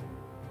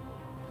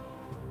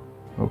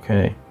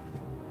 Okay.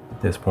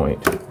 At this point,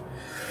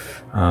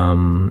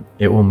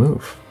 it will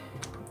move.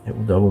 It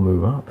will double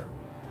move up.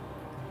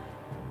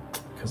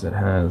 Because it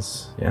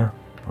has, yeah,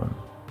 1,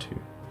 2,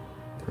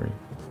 3,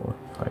 4,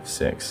 5,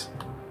 6.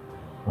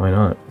 Why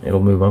not?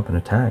 It'll move up and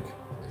attack.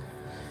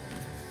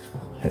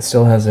 It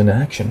still has an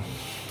action.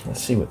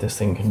 Let's see what this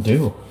thing can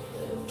do.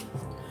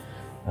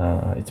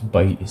 Its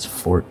bite is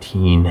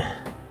 14,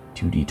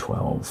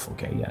 2d12.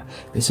 Okay, yeah.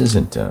 This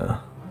isn't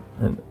a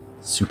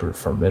super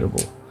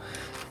formidable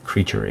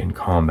creature in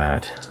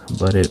combat,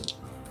 but it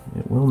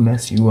will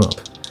mess you up.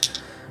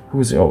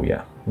 Oh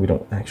yeah, we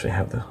don't actually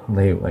have the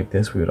layout like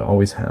this. We would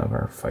always have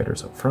our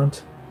fighters up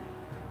front.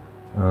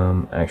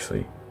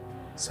 Actually,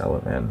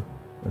 Salavan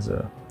is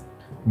a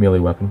melee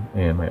weapon,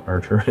 and my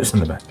archer is in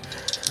the back.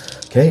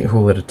 Okay, who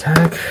will it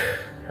attack?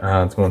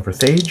 It's going for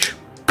Thage.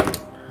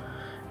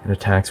 It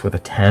attacks with a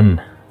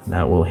 10.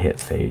 That will hit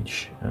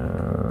Thage.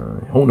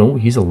 Oh no,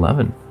 he's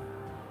 11.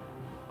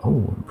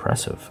 Oh,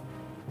 impressive.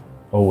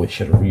 Oh, it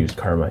should have used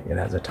karma. It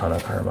has a ton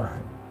of karma.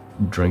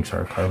 It drinks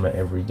our karma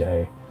every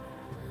day.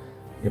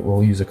 It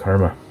will use a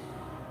karma.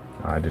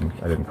 I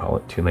didn't call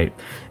it. Too late.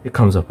 It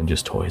comes up and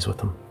just toys with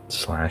them.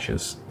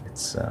 Slashes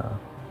its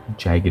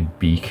jagged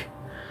beak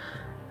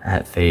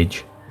at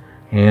Thage.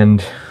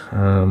 And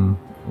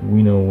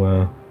we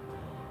know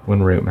when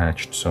we're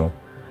outmatched, so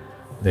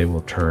they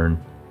will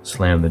turn,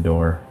 slam the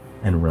door,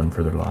 and run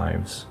for their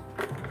lives.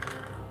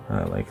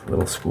 Like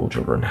little school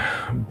children.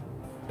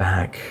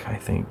 Back, I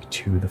think,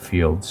 to the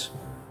fields.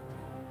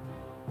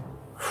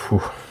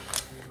 Whew.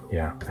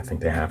 Yeah, I think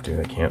they have to.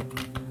 They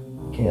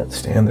can't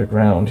stand their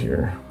ground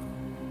here.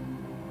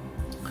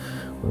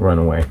 We run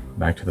away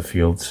back to the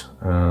fields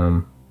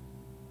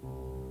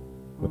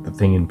with the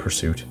thing in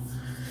pursuit.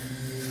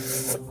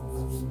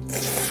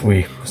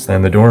 We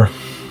slam the door.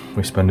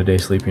 We spend a day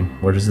sleeping.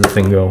 Where does the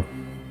thing go?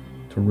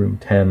 To room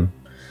 10.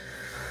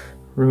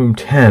 Room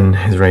 10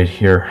 is right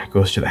here. It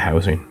goes to the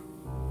housing.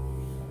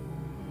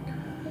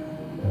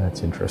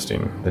 That's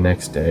interesting. The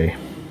next day,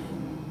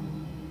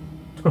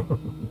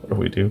 what do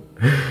we do?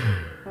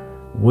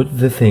 Would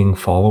the thing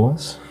follow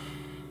us?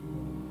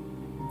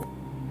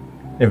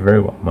 It very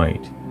well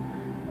might.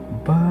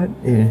 But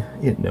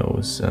it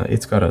knows.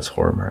 It's got us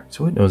horror marked,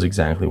 so it knows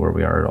exactly where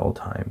we are at all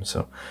times.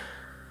 So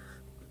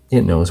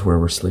it knows where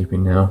we're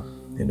sleeping now.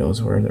 It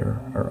knows where there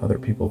are other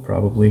people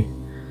probably.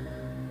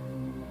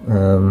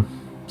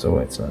 So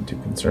it's not too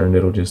concerned.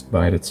 It'll just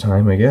bide its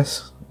time, I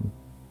guess.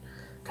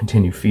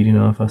 Continue feeding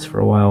off us for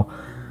a while.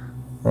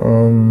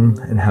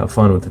 And have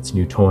fun with its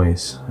new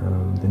toys.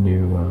 The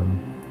new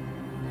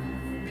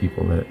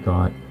people that it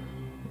got.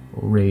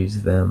 We'll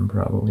raise them,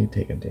 probably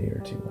take a day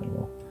or two. I don't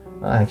know.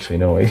 Actually,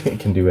 no, it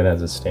can do it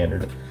as a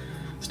standard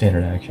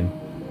action.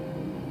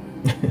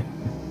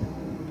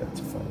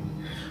 That's funny.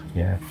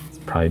 Yeah, it's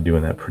probably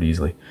doing that pretty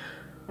easily.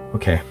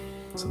 Okay,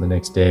 so the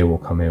next day we'll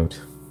come out.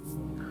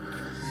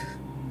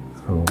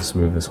 We'll just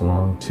move this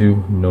along.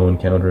 2 no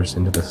encounters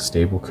into the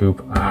stable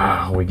coop.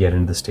 We get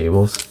into the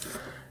stables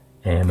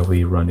and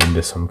we run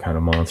into some kind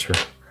of monster.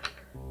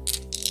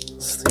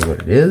 Let's see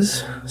what it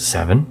is.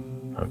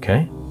 7.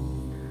 Okay.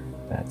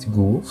 That's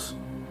ghouls.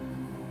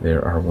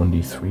 There are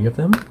 1d3 of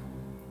them.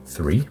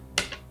 3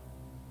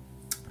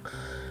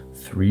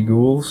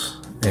 ghouls,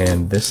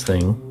 and this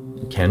thing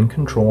can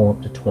control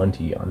up to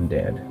 20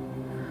 undead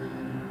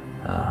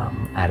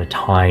at a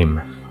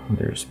time.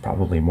 There's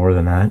probably more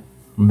than that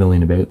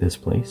milling about this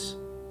place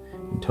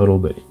in total,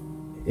 but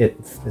it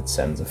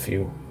sends a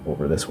few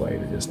over this way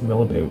to just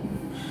mill about.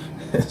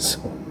 So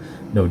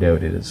no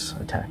doubt it has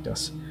attacked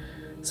us.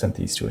 Sent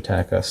these to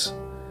attack us.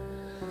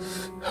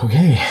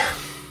 Okay.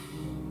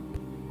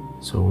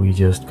 So we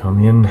just come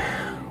in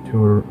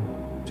to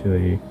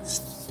the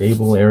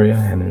stable area,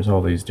 and there's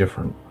all these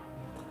different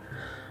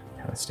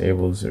kind of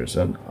stables. There's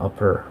an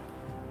upper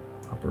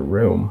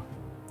room.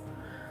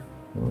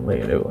 We'll lay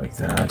it out like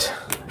that,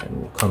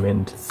 and we'll come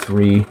into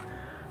 3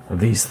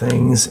 of these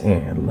things,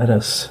 and let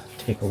us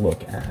take a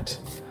look at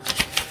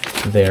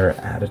their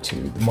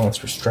attitude. The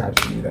monster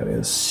strategy, that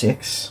is.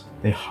 6.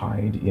 They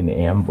hide in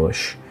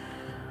ambush.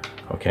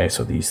 Okay,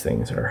 so these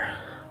things are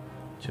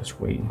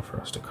just waiting for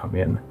us to come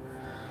in.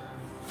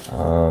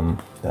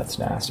 That's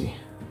nasty.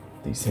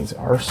 These things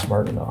are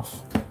smart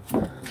enough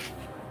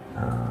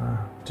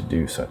to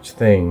do such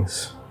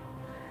things.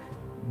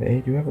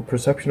 They do have a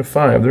perception of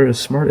 5. They're as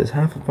smart as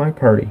half of my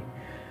party.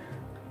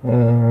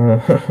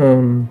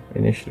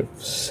 Initiative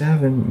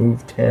 7,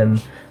 move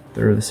 10.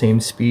 They're the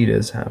same speed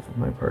as half of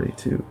my party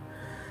too.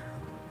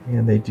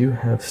 And they do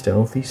have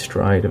stealthy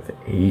stride of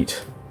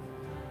 8.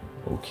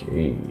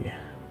 Okay.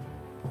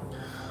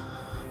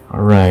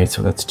 Alright,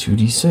 so that's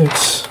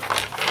 2d6.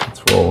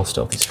 Let's roll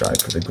stealthy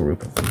stride for the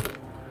group of them.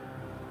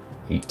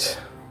 8.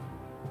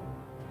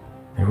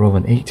 I roll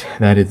an 8.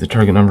 That is the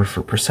target number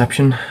for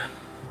perception.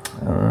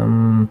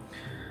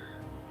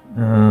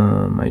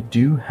 I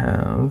do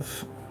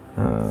have...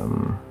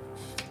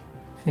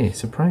 hey,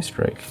 surprise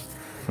strike.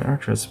 My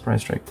archer has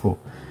surprise strike. Cool.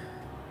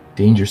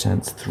 Danger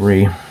sense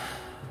 3.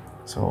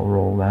 So I'll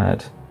roll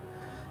that.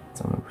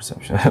 It's on my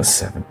perception. I have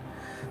 7.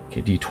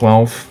 Okay,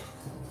 d12.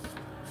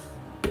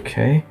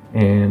 Okay,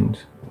 and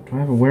do I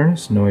have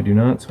awareness? No, I do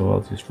not. So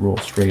I'll just roll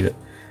straight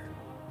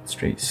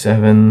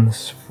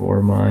 7s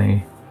for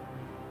my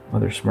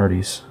other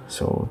smarties.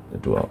 So the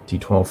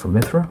d12 for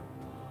Mithra.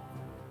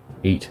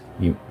 8.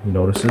 He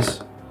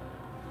notices.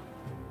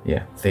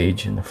 Yeah,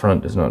 Thage in the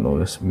front does not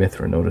notice.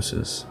 Mithra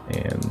notices,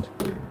 and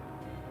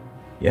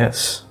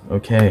yes,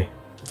 okay.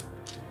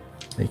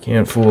 They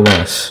can't fool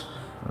us.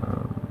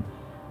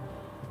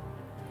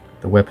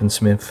 The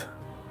weaponsmith,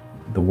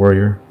 the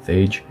warrior,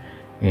 Thage,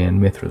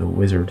 and Mithra the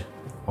wizard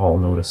all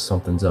notice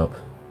something's up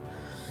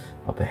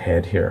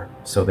ahead here.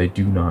 So they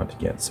do not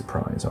get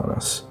surprise on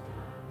us.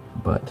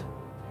 But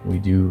we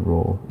do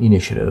roll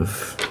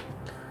initiative,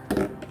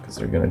 because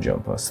they're going to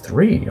jump us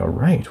 3.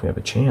 Alright, we have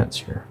a chance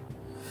here.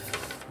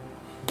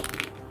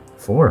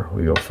 4,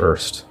 we go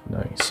first.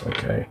 Nice,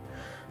 okay.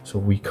 So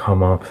we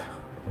come up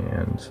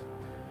and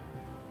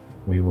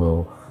we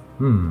will,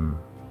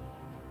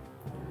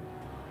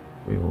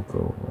 we will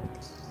go like,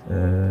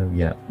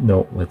 yeah,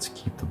 no, let's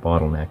keep the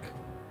bottleneck.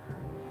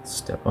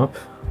 Step up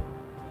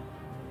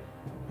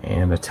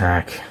and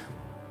attack.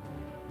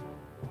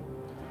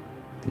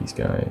 These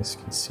guys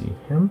can see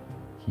him.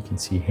 He can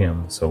see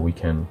him, so we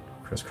can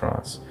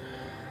crisscross.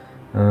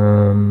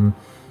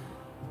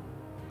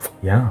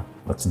 Yeah,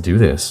 let's do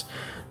this.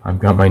 I've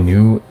got my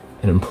new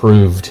and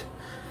improved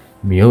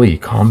melee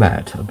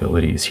combat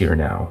abilities here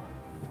now,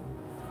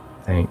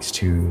 thanks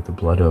to the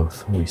blood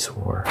oath we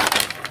swore,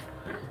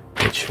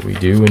 which we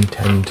do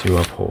intend to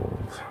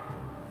uphold,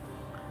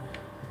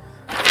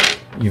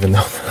 even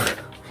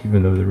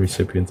though the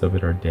recipients of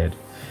it are dead.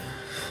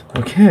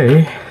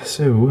 Okay,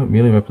 so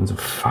melee weapons of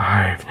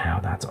 5 now.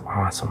 That's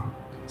awesome.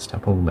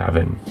 Step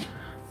 11,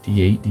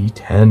 d8,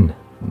 d10.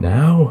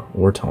 Now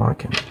we're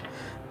talking.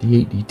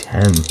 d8,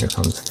 d10. Here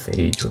comes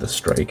Thage with a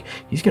strike.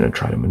 He's going to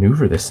try to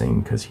maneuver this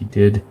thing because he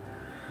did.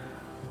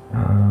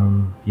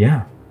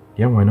 Yeah,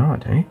 why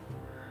not, eh?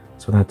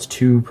 So that's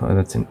 2,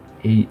 that's an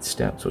 8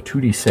 step. So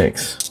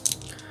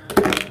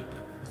 2d6.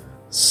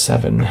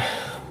 7.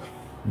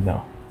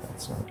 No,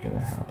 that's not going to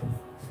happen.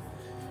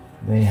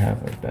 They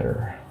have a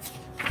better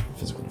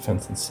physical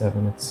defense than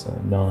 7. It's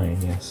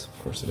 9. Yes,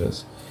 of course it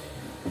is.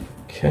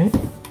 Okay.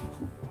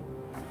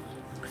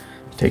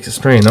 Takes a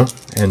strain though,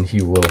 and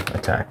he will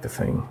attack the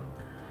thing.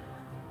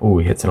 Oh,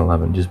 he hits an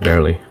 11, just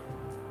barely.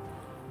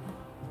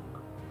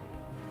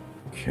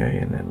 Okay,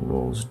 and then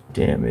rolls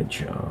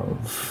damage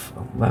of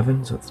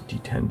 11, so it's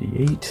d10,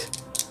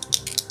 d8.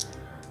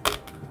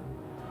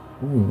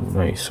 Ooh,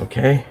 nice,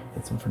 okay.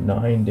 Hits him for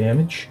 9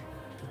 damage.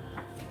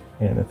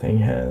 And the thing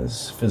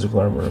has physical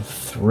armor of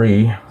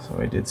 3, so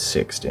I did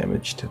 6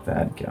 damage to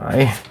that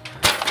guy.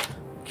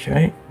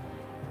 Okay.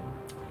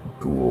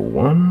 Ghoul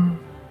 1.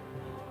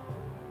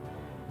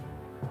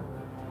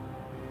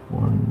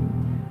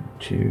 1,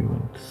 2,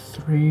 and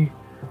 3.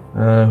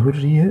 Who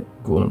did he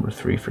hit? Ghoul number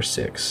 3 for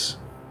 6.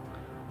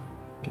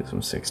 Gives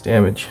him 6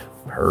 damage.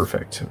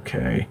 Perfect.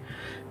 Okay.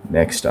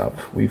 Next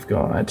up, we've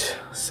got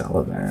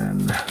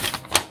Sullivan.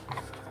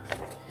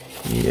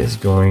 He is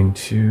going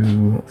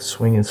to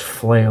swing his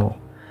flail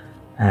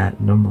at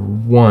number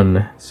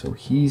 1. So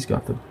he's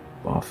got the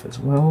buff as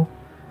well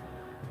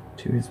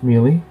to his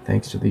melee,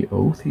 thanks to the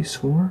oath he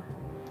swore,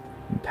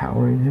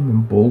 empowering him,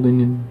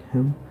 emboldening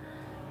him.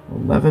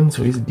 11,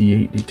 so he's a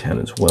d8,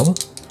 d10 as well.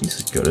 He's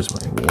as good as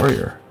my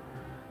warrior.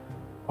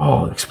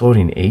 Oh,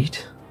 exploding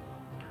 8.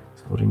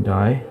 Exploding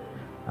die.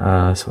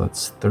 So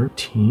that's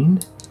 13.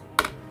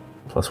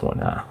 Plus 1,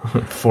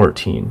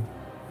 14.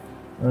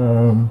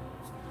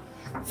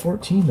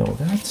 14 though,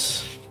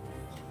 that's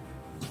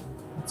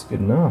good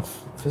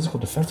enough. Physical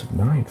defense of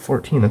 9,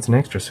 14, that's an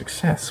extra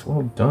success.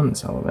 Well done,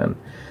 Sullivan.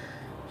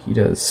 He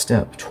does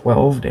step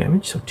 12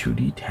 damage, so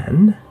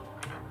 2d10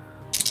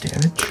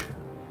 damage.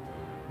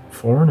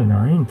 4 and a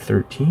 9,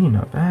 13,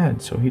 not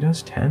bad. So he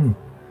does 10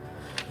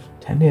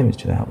 damage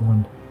to that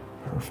one.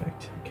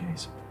 Perfect. Okay,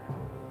 so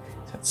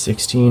that's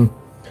 16.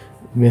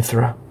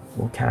 Mithra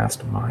will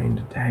cast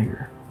Mind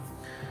Dagger.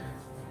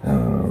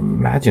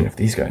 Imagine if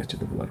these guys did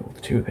the Blood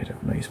Oath too, they'd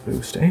have a nice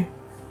boost, eh?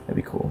 That'd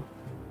be cool.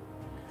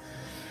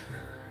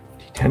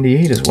 D10,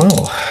 D8 as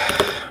well.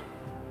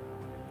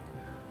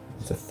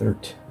 That's a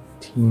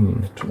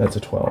 13. That's a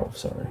 12,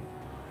 sorry.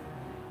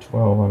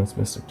 12 on its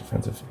Mystic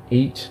Defense of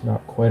 8.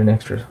 Not quite an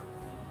extra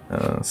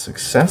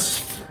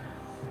success.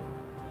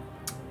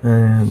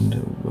 And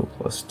will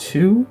plus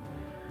 2.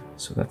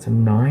 So that's a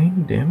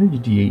 9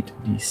 damage. D8,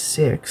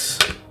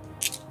 D6.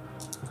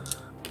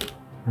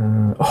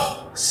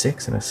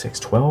 6 and a 6.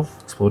 12.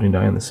 Exploding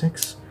die on the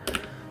 6.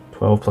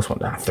 12 plus 1.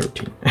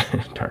 13.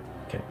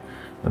 Okay.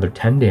 Another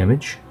 10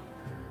 damage.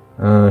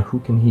 Who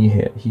can he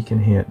hit? He can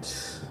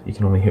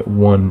only hit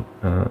one.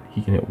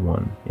 He can hit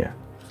one. Yeah.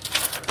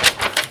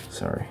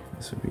 Sorry.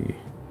 This would be.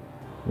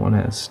 One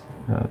has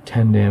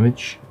 10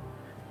 damage.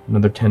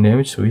 Another 10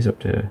 damage, so he's up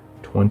to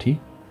 20.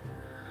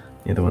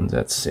 The other one's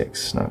at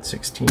 6, not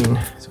 16.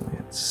 He's only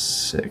at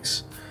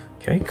 6.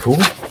 Okay, cool.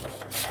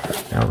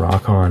 Now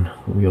rock on.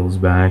 Wheels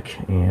back,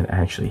 and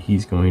actually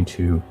he's going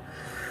to...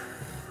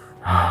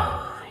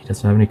 he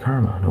doesn't have any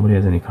karma. Nobody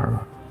has any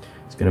karma.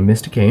 He's going to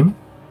Mystic Aim.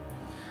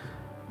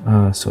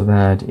 So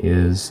that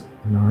is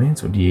 9,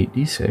 so D8,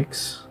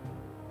 D6.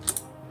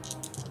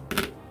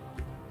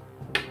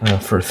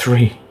 For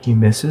 3, he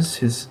misses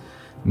his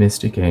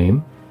Mystic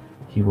Aim.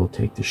 He will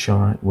take the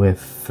shot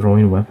with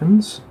throwing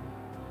weapons.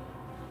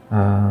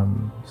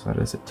 So that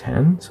is a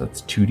 10, so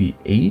that's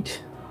 2d8.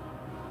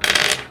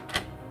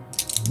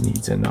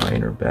 Needs a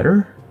 9 or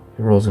better.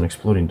 He rolls an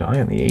exploding die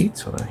on the 8,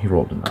 so he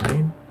rolled a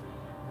 9.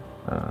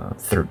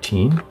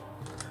 13.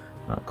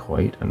 Not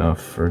quite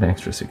enough for an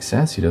extra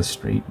success. He does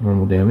straight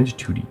normal damage,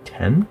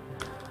 2d10.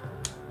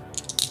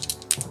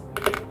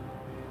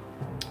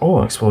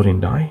 Oh, exploding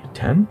die,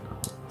 10.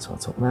 So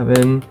it's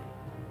 11.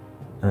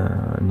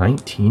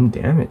 19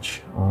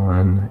 damage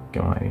on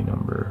guy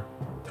number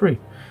 3.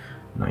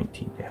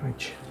 19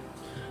 damage.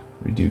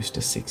 Reduced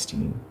to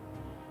 16.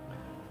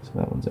 So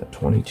that one's at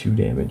 22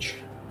 damage.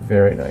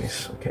 Very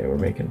nice. Okay, we're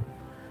making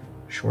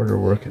shorter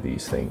work of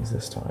these things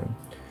this time.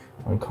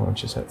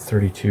 Unconscious at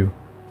 32.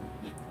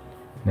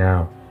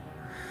 Now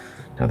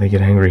they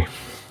get angry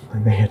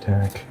and they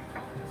attack.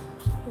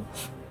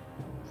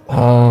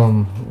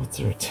 What's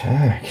their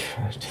attack?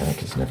 Their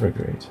attack is never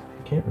great.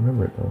 I can't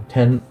remember it though.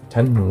 10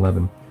 and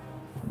 11.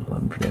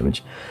 11 for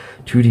damage.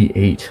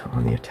 2d8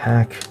 on the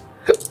attack.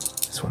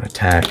 This one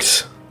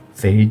attacks.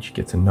 Phage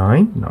gets a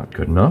 9. Not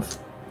good enough.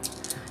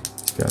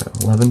 He's got an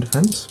 11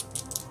 defense.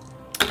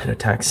 And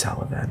attacks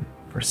Salavan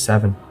for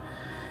 7.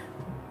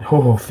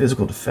 Oh,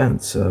 physical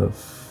defense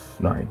of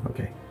 9.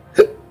 Okay.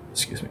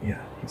 Excuse me.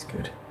 Yeah, he's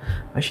good.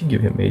 I should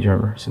give him mage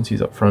armor since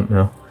he's up front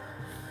now.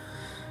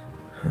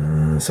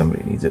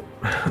 Somebody needs it.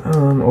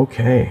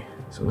 Okay.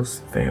 So let's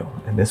fail.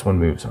 And this one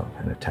moves up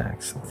and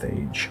attacks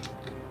Phage.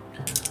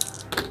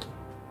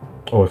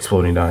 Oh,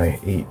 exploding die.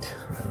 8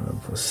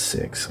 plus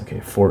 6. Okay,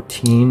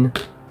 14.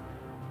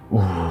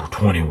 Ooh,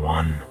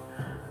 21.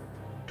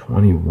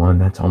 21.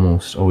 That's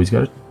almost... Oh, he's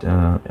got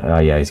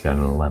a... yeah, he's got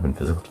an 11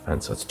 physical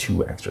defense. So that's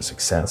 2 extra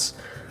success.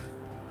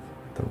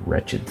 The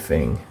wretched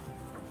thing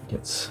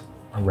gets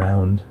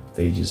around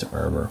Phage's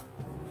armor.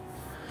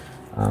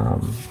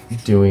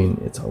 Doing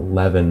its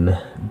 11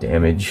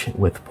 damage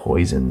with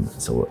poison.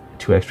 So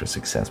 2 extra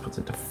success puts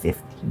it to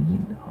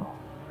 15. Oh,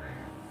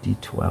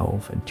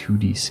 D12 and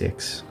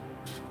 2d6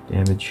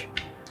 damage.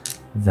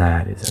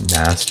 That is a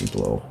nasty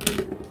blow.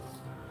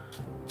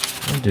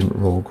 I didn't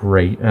roll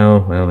great. Oh,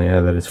 well,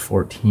 yeah, that is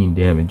 14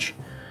 damage.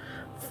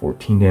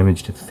 14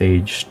 damage to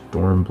Phage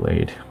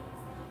Stormblade.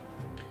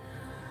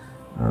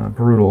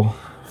 Brutal.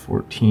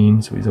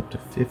 14, so he's up to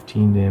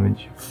 15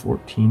 damage.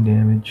 14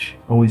 damage.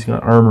 Oh, he's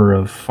got armor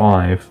of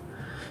 5,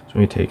 so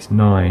he takes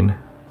 9.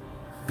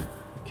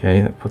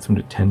 Okay, that puts him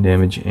to 10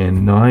 damage,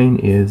 and 9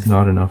 is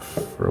not enough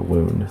for a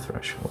wound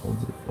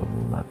threshold of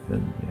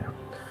 11. Yeah.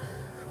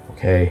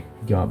 Okay,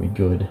 got me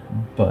good,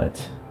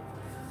 but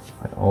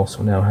I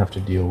also now have to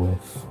deal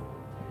with,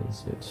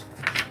 is it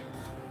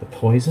the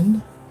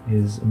poison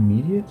is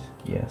immediate?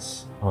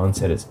 Yes.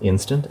 Onset is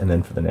instant, and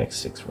then for the next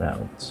 6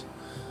 rounds.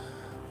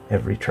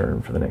 Every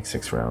turn for the next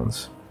 6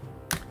 rounds.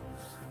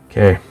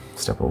 Okay,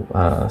 step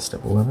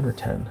 11 or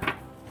 10.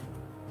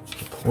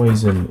 The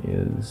poison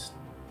is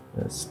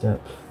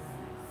step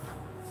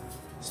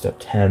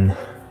 10.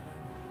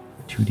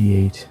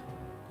 2d8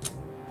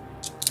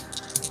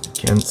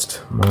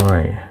 against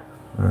my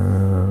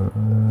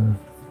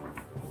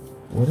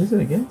what is it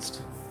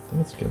against? I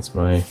think it's against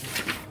my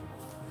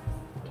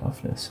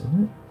toughness,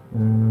 isn't it?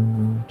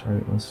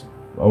 Target must...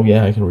 Oh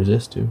yeah, I can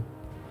resist too.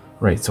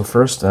 Right, so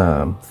first,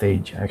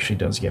 Phage actually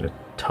does get a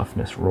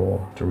toughness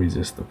roll to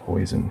resist the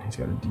poison. He's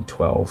got a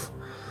d12,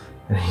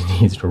 and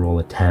he needs to roll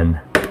a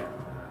 10.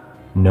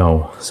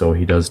 No, so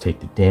he does take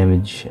the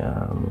damage,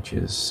 which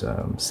is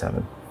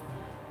 7.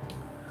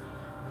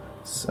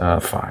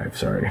 5,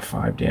 sorry,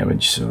 5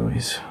 damage, so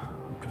he's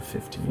up to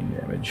 15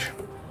 damage.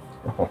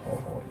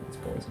 Oh, he's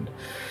poisoned.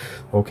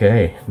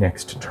 Okay,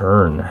 next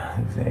turn,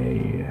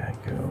 they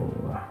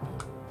go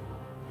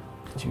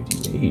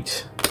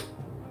 2d8.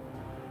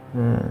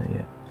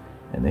 Yeah,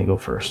 and they go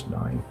first,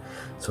 9.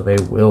 So they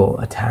will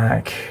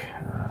attack.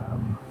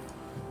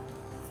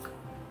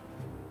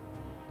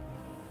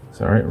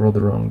 Sorry, I rolled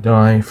the wrong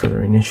die for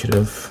their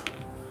initiative.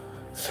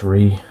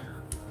 3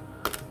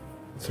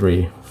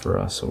 for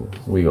us, so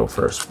we go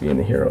first, being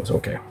the heroes.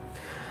 Okay,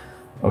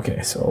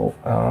 so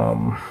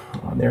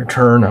on their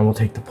turn, I will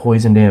take the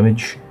poison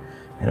damage,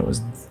 And it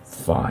was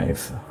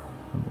 5.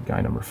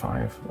 Guy number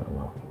 5.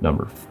 Well,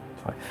 number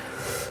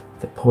 5.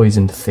 That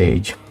poisoned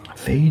Thage.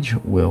 Thage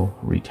will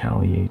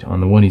retaliate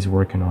on the one he's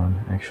working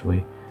on,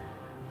 actually,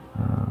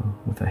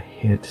 with a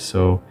hit.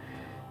 So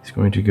he's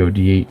going to go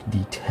D8,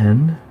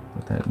 D10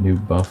 with that new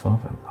buff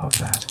up. I love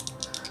that.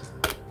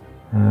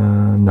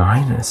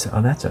 9.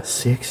 Oh, that's a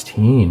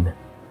 16.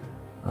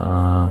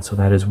 So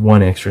that is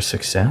 1 extra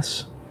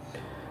success.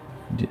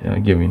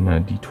 Giving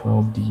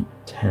D12,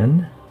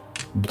 D10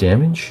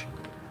 damage.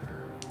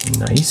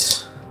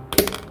 Nice.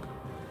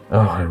 Oh,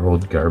 I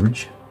rolled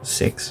garbage.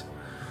 6.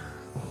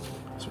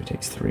 So he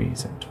takes 3.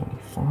 He's at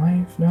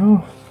 25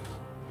 now.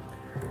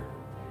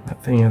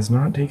 That thing has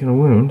not taken a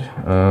wound.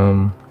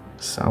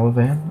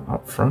 Salavan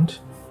up front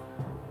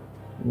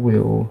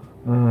will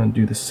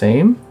do the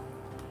same.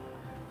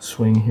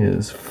 Swing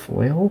his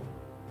flail.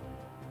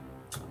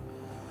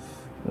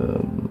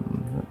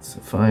 That's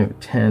a 5,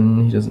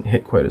 10. He doesn't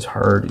hit quite as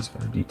hard. He's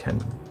got a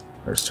D10,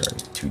 or sorry,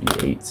 2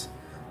 D8s.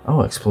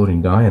 Oh,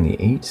 exploding die on the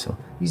 8. So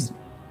these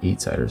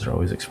 8-siders are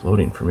always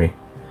exploding for me.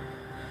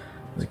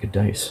 That's a good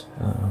dice.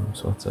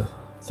 So that's a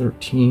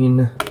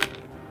 13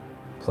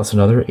 plus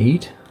another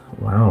 8.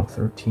 Wow,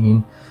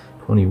 13,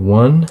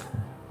 21.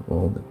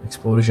 Roll the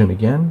explosion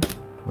again.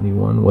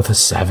 21 with a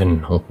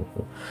 7.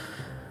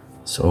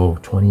 So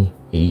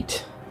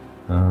 28.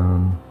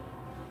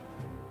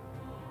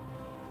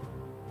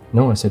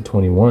 No, I said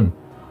 21.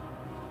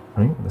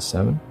 Right, with a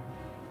 7.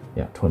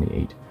 Yeah,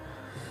 28.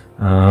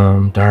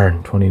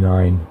 Darn,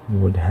 29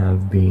 would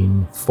have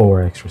been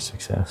 4 extra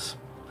success.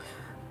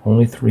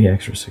 Only 3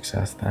 extra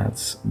success.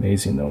 That's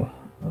amazing, though.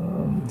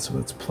 So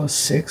it's plus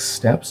 6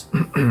 steps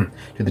to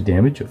the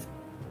damage of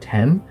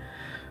 10.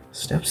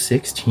 Step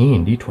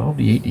 16. D12,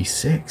 D8,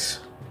 D6.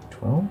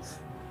 12.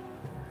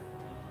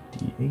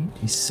 D8,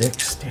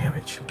 D6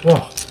 damage.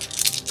 Whoa.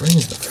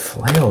 Brings the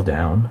flail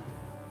down.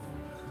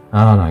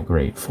 Oh, not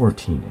great.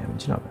 14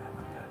 damage. Not bad,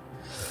 not bad.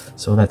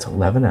 So that's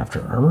 11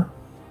 after armor.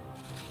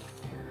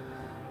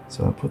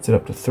 So it puts it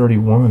up to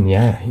 31.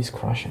 Yeah, he's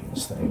crushing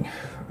this thing.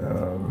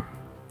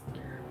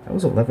 That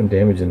was 11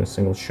 damage in a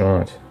single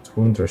shot. Its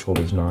wound threshold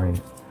is 9.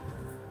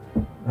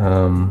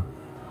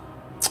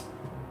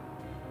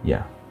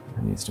 Yeah,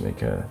 it needs to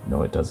make a...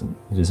 No, it doesn't.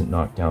 It isn't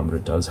knocked down, but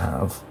it does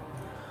have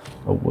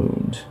a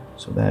wound.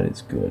 So that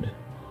is good.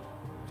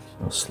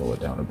 I'll slow it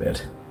down a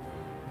bit.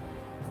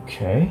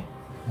 Okay.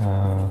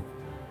 And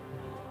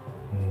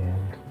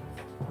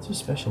what's your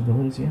special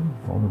abilities again?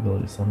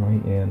 Vulnerability,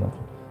 sunlight, and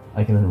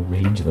I can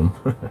enrage them.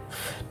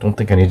 Don't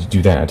think I need to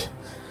do that.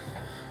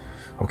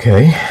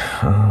 Okay,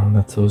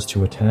 that's those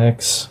 2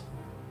 attacks.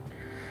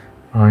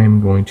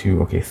 I'm going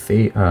to... Okay,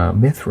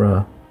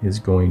 Mithra is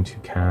going to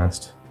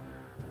cast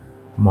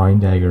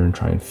Mind Dagger and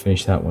try and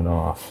finish that one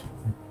off.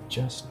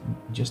 Just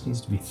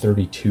needs to be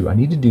 32. I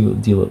need to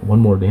deal it 1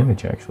 more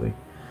damage, actually.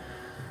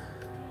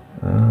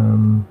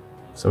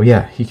 So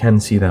yeah, he can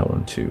see that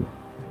one too,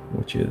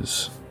 which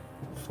is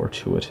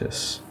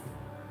fortuitous.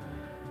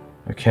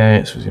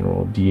 Okay, so he's gonna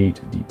roll D8,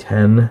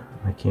 D10.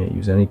 I can't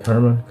use any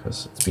karma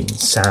because it's being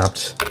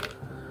sapped.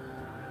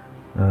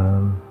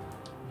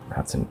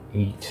 That's an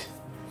 8.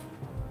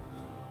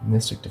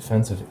 Mystic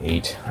defensive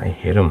 8. I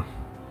hit him.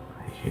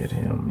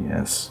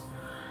 Yes.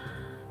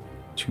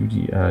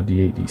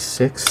 2D8,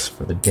 D6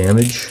 for the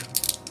damage.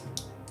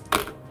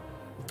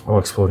 Oh,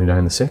 exploding die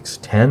in the 6.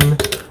 10.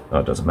 Oh,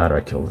 it doesn't matter.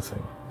 I killed the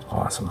thing.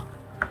 Awesome.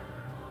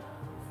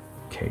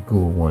 Okay,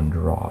 Ghoul 1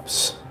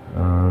 drops.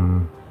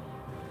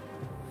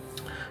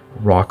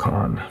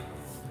 Rockon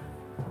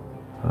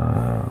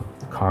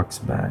cocks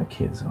back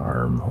his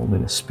arm,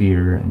 holding a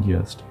spear, and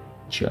just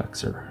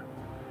chucks her.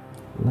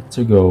 Lets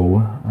her go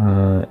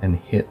and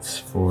hits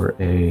for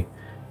a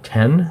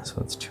 10, so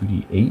that's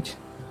 2d8.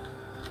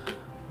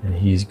 And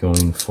he's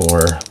going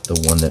for the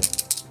one that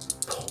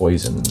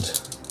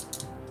poisoned.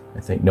 I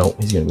think, no,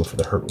 he's going to go for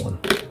the hurt one.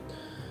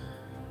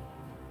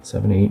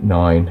 7, 8,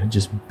 9,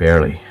 just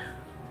barely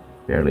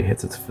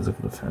hits its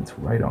physical defense.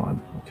 Right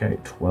on. Okay,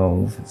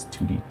 12 is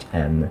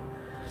 2d10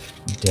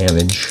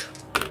 damage.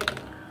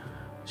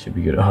 Should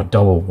be good. Oh,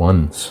 double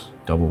ones.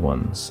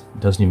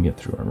 Doesn't even get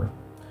through armor.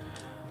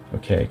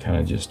 Okay, kind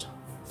of just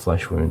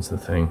flesh wounds the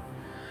thing.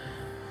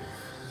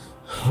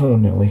 Oh,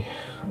 Nelly.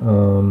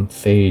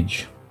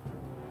 Phage.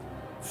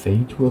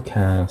 Phage will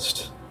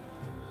cast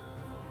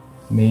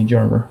Mage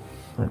Armor.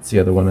 That's the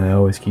other one I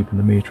always keep in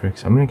the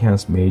Matrix. I'm going to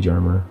cast Mage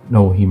Armor.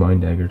 No, he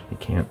Mind Daggered. He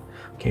can't.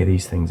 Okay,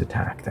 these things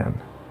attack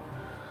then.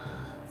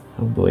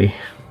 Oh boy.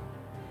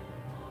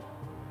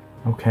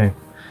 Okay.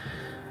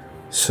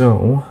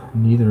 So,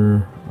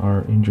 neither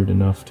are injured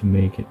enough to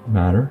make it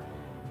matter.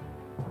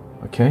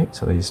 Okay,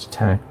 so they just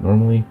attack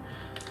normally.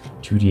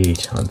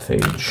 2d8 on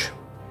Phage.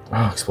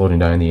 Oh, exploding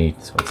die on the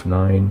 8, so it's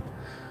 9.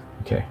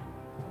 Okay.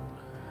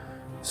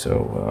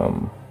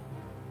 So,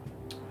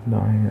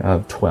 9 out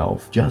of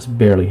 12. Just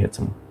barely hits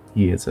him.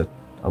 He is at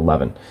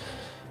 11.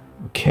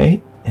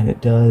 Okay, and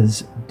it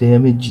does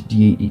damage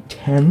d8,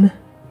 d10.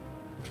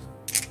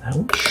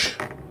 Ouch.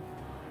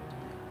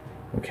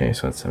 Okay,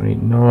 so that's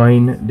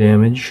 79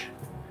 damage.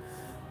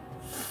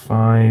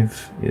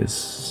 5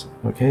 is...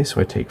 Okay, so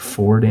I take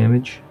 4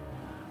 damage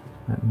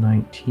at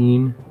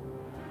 19.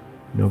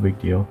 No big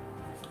deal.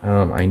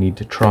 I need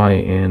to try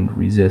and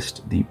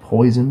resist the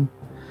poison,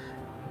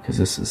 because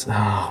this is...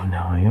 Oh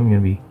no, I am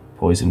going to be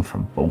poisoned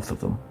from both of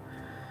them.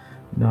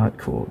 Not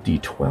cool.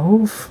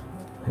 D12.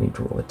 I need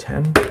to roll a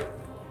 10.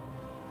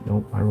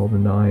 Nope, I rolled a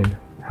 9.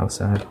 How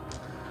sad.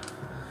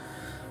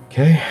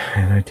 Okay,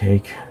 and I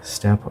take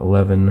step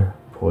 11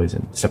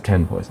 poison. Step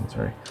 10 poison,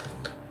 sorry.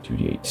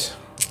 2d8.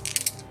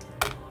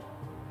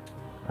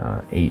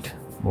 8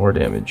 more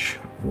damage.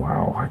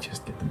 Wow, I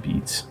just get the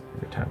beats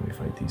every time we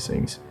fight these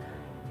things.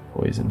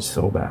 Poison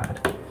so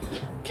bad.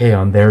 Okay,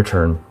 on their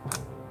turn,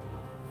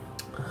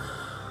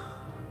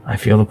 I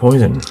feel the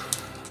poison.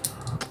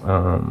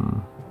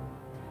 Well,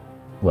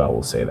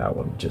 we'll say that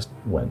one just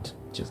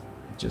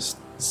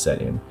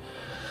set in.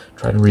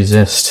 Try to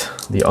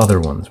resist the other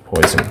one's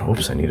poison.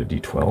 Oops, I need a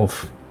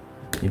d12.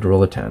 Need to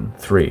roll a 10.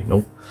 3.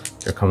 Nope.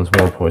 Here comes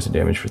more poison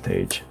damage for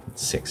Thage.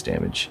 6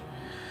 damage.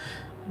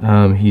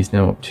 He's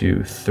now up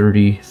to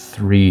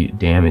 33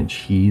 damage.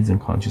 He's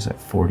unconscious at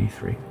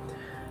 43.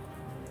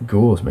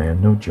 Ghouls,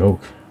 man, no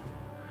joke.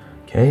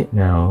 Okay,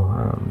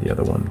 now the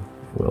other one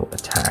will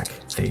attack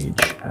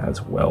Thage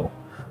as well.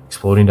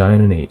 Exploding die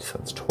and an 8, so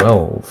it's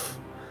 12.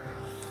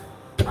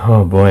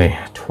 Oh boy,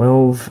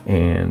 12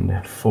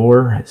 and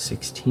 4,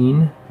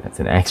 16.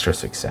 That's an extra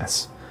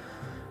success.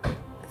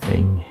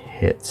 Thing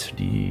hits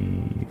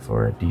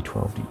for a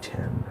d12,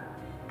 d10.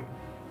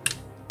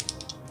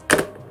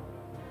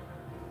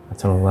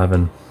 That's an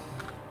 11.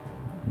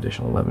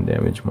 Additional 11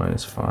 damage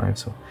minus 5,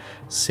 so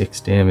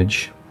 6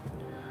 damage.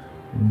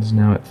 And is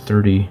now at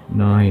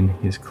 39.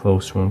 He's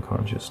close to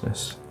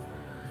unconsciousness.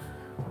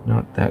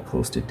 Not that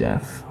close to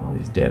death. Well,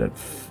 he's dead at...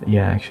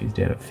 Yeah, actually he's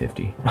dead at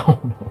 50. Oh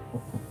no.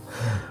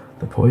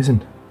 The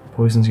poison.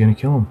 Poison's gonna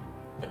kill him.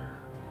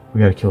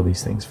 We gotta kill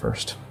these things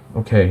first.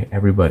 Okay,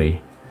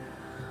 everybody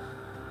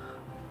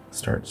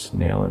starts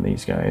nailing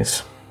these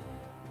guys.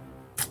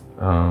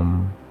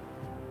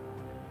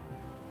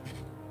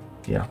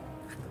 Yeah.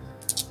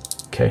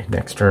 Okay,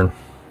 next turn.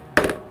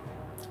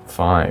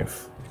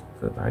 5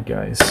 for the bad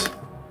guys.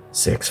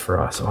 6 for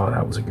us. Oh,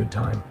 that was a good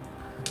time.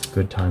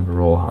 Good time to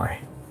roll high.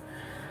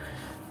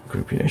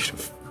 Group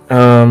initiative.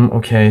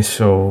 Okay,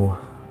 so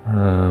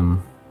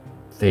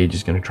Thage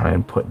is going to try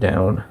and put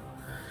down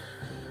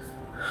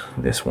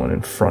this one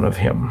in front of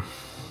him.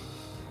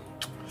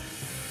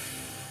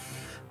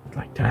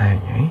 Like,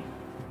 dang, eh?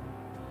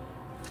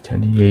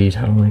 10d8,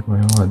 I don't like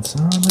my odds.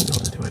 I might be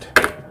able to do it.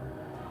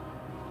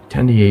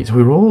 10d8, so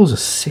he rolls a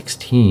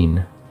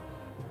 16.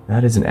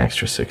 That is an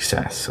extra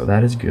success, so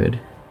that is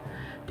good.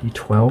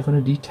 D12 and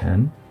a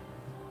D10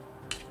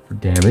 for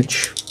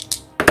damage.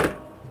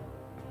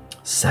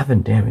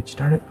 7 damage.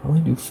 Darn it, I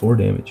only do 4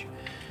 damage.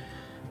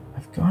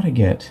 I've got to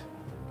get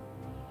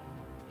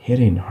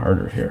hitting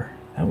harder here.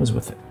 That was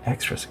with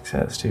extra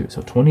success too.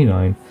 So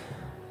 29.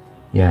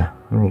 Yeah,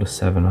 I rolled a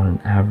 7 on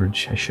an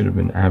average. I should have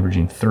been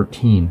averaging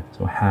 13,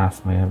 so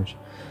half my average.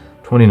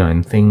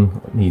 29.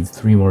 Thing needs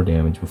 3 more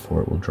damage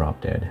before it will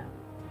drop dead.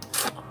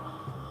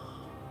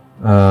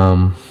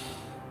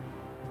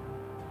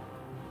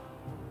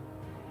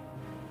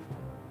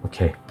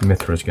 Okay,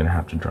 Mithra's gonna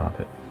have to drop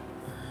it.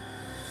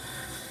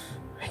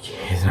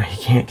 He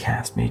can't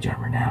cast Mage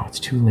Armor now. It's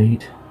too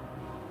late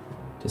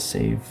to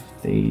save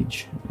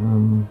Thage.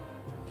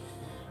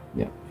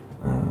 Yeah.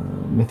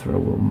 Mithra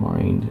will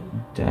Mind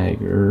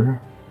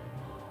Dagger.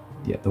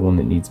 Yeah, the one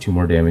that needs 2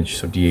 more damage.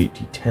 So D8,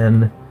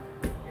 D10.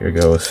 Here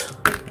goes.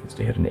 Needs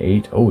to hit an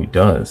 8. Oh, he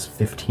does.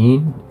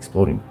 15.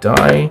 Exploding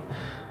die.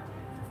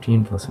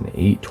 15 plus an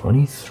 8.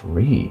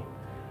 23.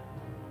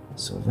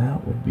 So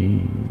that would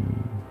be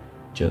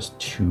just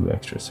 2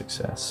 extra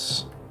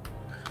success.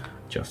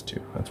 Just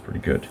 2. That's pretty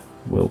good.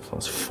 Will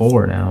plus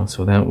 4 now.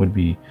 So that would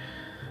be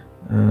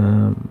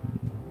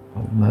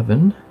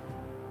 11.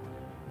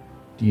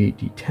 D8,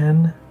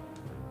 D10.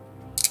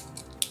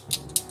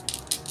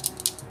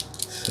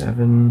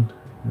 7,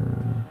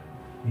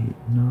 8,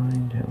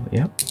 9, 10.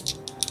 Yep.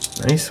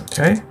 Nice,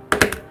 okay.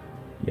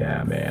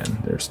 Yeah, man,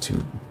 there's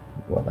 2.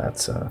 Well,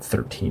 that's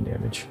 13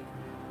 damage.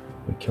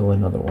 We kill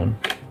another one.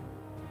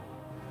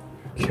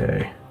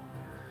 Okay.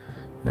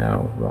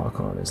 Now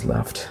Rockon is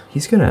left.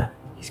 He's gonna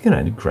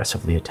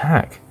aggressively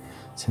attack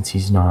since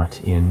he's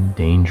not in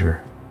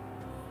danger.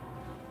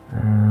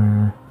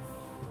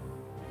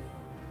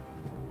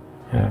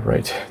 Yeah,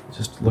 right.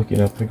 Just looking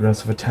up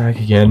aggressive attack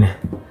again.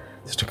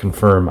 Just to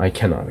confirm, I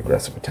cannot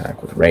aggressive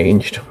attack with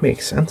ranged.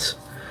 Makes sense.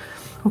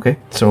 Okay,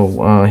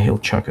 so he'll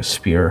chuck a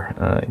spear.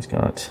 He's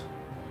got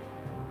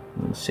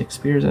 6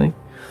 spears, I think.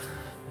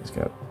 He's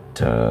got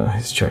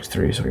he's chucked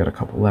 3, so I got a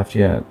couple left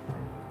yet.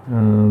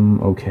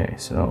 Okay,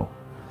 so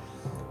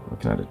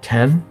looking at a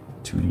 10,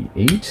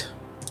 2d8.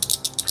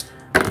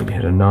 Need to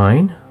hit a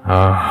 9.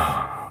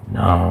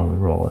 No, we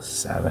roll a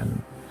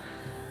 7.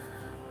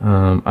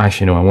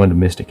 Actually, no, I wanted to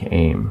Mystic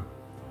Aim.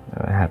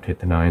 I have to hit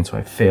the 9, so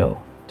I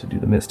fail to do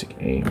the Mystic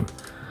Aim.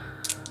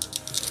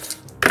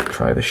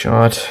 Try the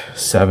shot.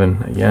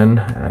 7 again,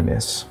 and I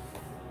miss.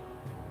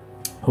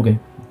 Okay,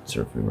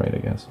 serve me right, I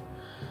guess.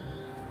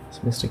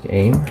 Does Mystic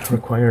Aim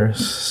require a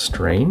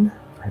strain?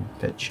 I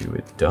bet you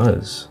it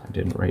does. I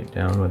didn't write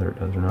down whether it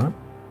does or not.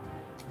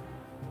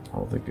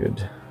 All the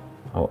good,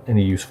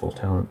 any useful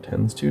talent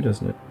tends to,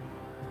 doesn't it?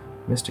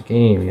 Mystic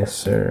Aim, yes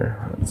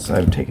sir.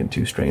 I've taken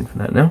 2 strain from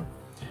that now.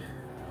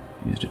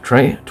 Used it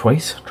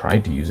twice.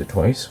 Tried to use it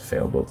twice.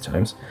 Failed both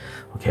times.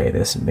 Okay,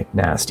 this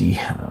McNasty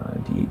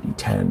D8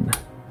 D10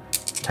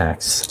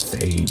 attacks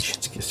Phage.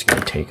 It's just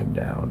gonna take him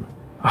down.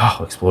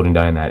 Oh, exploding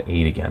die on that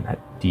 8 again. That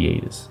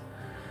D8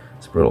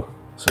 it's brutal.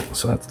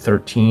 So that's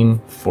 13,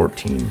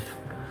 14.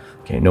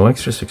 Okay, no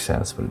extra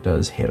success, but it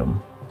does hit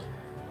him.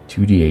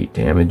 2d8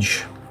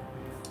 damage.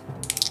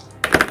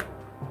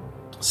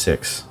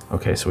 6.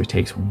 Okay, so he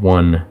takes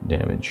 1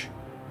 damage.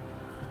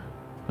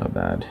 Not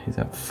bad. He's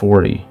at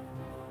 40.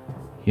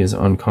 He is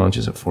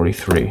unconscious at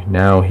 43.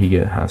 Now he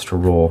has to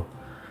roll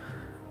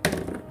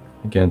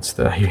against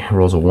the... He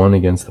rolls a 1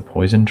 against the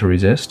poison to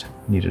resist.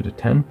 Needed a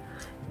 10.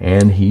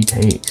 And he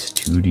takes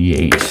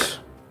 2d8.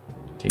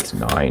 Takes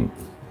 9.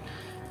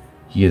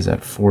 He is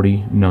at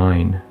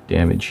 49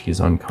 damage. He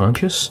is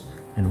unconscious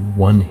and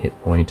 1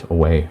 hit point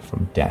away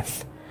from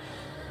death.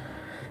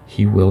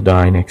 He will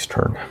die next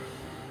turn.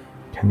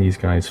 Can these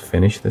guys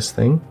finish this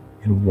thing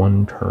in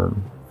 1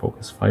 turn?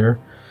 Focus fire?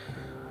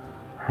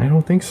 I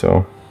don't think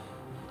so.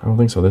 I don't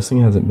think so. This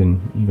thing hasn't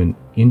been even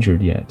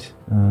injured yet.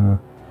 But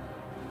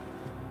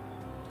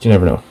you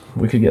never know.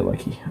 We could get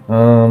lucky.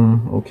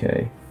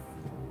 Okay.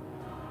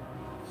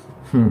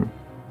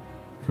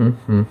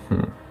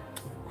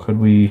 Could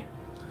we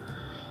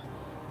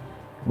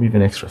weave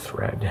an extra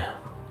thread?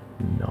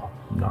 No,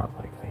 not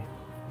likely.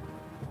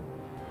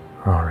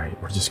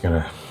 Alright, we're just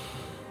gonna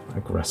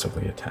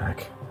aggressively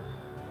attack.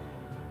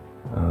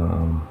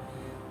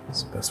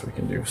 That's the best we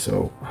can do.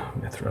 So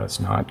Mithra's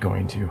not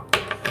going to...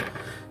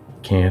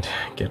 Can't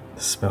get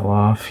the spell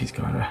off. He's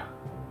gotta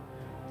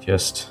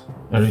just...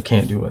 Or he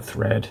can't do a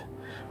thread.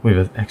 We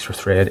have an extra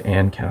thread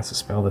and cast a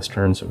spell this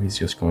turn, so he's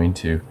just going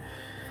to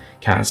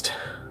cast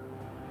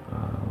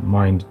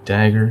Mind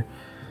Dagger.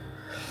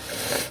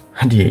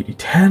 D8,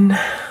 D10.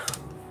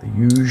 The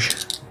huge.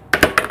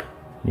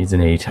 Needs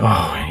an 8.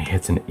 Oh, and he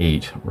hits an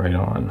 8 right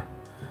on.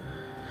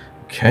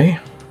 Okay.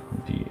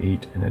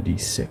 D8 and a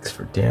D6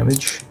 for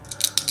damage.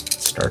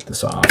 Let's start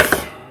this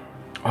off.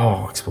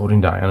 Oh,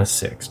 exploding die on a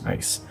 6.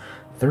 Nice.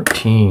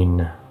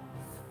 13.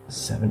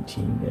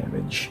 17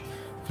 damage.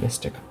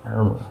 Mystic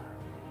Armor.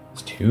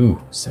 It's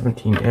 2.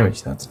 17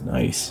 damage. That's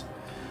nice.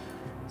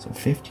 So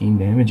 15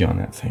 damage on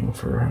that thing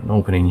for an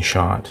opening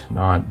shot.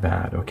 Not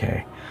bad.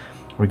 Okay.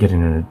 We're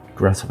getting an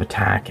aggressive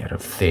attack out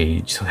of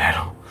Phage, so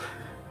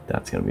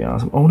that's going to be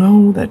awesome. Oh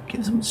no, that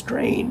gives him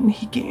strain.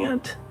 He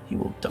can't. He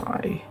will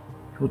die.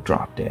 He will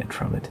drop dead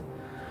from it.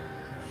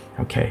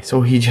 Okay,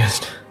 so he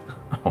just...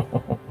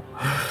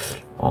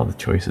 all the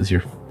choices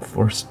you're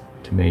forced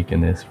to make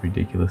in this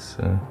ridiculous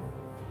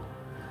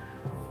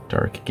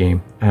dark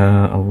game.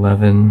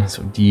 11,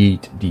 so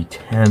D8,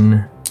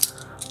 D10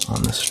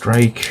 on the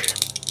strike.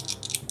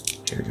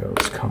 Here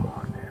goes. Come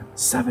on, man.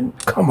 7.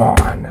 Come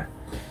on.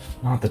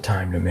 Not the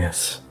time to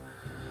miss.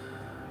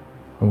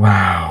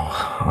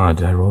 Wow.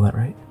 Did I roll that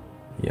right?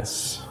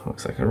 Yes.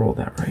 Looks like I rolled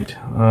that right.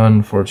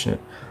 Unfortunate.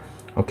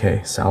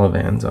 Okay,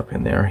 Salavan's up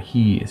in there.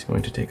 He is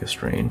going to take a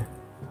strain.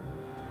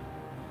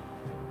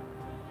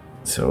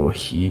 So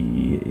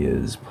he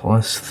is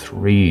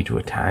 +3 to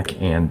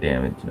attack and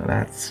damage.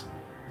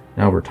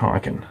 Now we're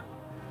talking.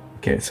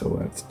 Okay, so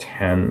that's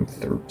 10,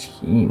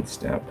 13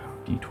 step.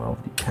 D12,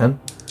 D10.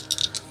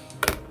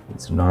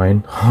 It's a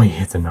 9. Oh, he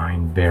hits a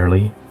 9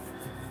 barely.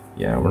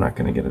 Yeah, we're not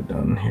going to get it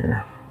done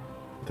here.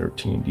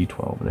 13,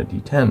 D12, and a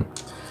D10.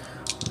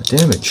 The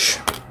damage.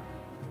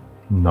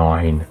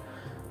 9.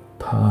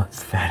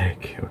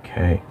 Pathetic.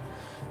 Okay.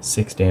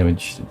 6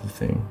 damage to the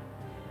thing.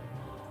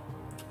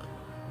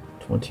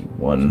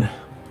 21.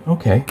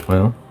 Okay,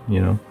 well, you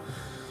know.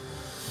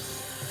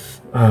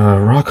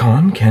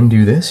 Rockon can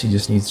do this. He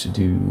just needs to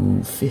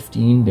do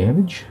 15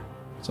 damage.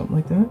 Something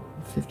like that.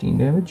 15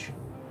 damage.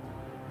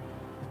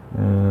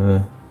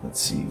 Let's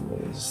see,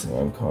 what is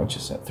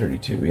unconscious at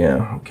 32?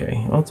 Yeah,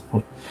 okay. Well,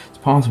 it's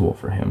possible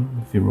for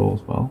him if he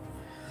rolls well.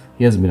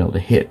 He hasn't been able to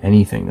hit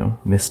anything though.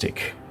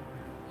 Mystic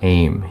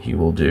Aim he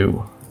will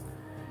do.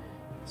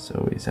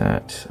 So he's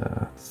at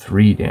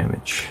 3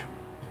 damage.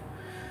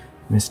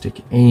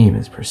 Mystic Aim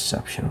is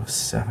perception of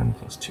 7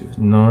 + 2 is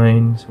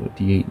 9. So a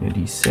D8 and a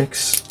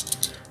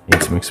D6.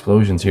 Need some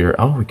explosions here.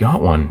 Oh, we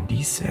got one.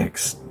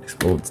 D6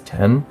 explodes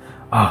 10.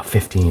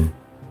 15.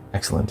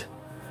 Excellent.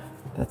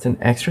 That's an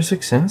extra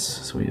success.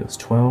 So he does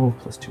 12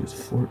 + 2 is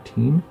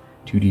 14.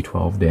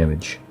 2d12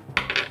 damage.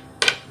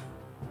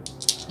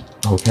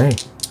 Okay.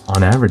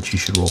 On average, he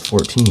should roll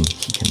 14.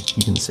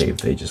 He can save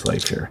Phage's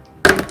life here.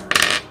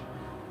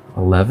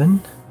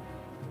 11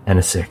 and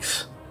a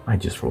 6. I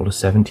just rolled a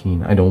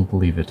 17. I don't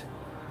believe it.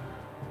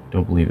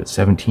 Don't believe it.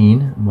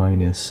 17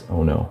 minus...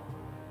 Oh no.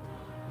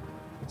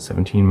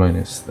 17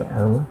 minus the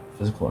armor.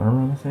 Physical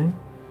armor on the thing.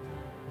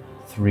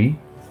 3.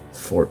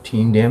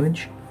 14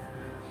 damage.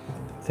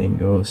 The thing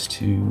goes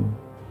to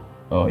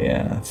Oh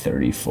yeah,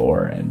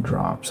 34 and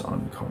drops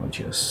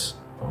unconscious.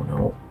 Oh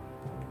no.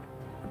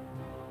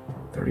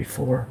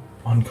 34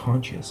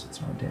 unconscious.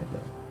 It's not dead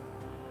though.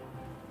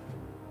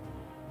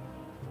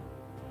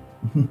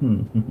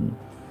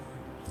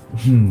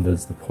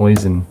 Does the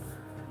poison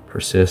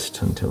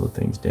persist until the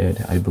thing's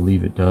dead? I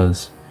believe it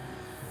does.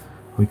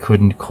 We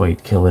couldn't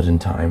quite kill it in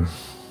time.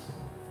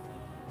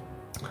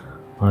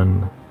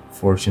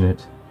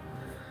 Unfortunate.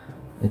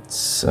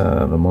 It's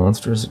the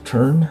monster's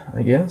turn,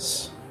 I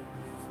guess.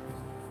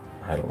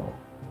 I don't know.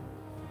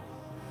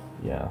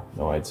 Yeah,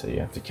 no, I'd say you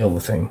have to kill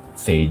the thing.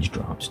 Thage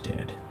drops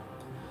dead.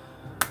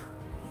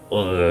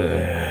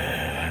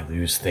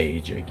 Lose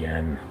Thage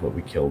again, but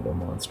we killed the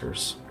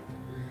monsters.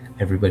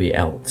 Everybody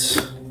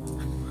else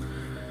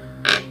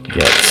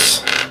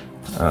gets...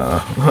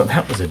 well,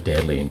 that was a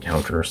deadly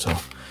encounter, so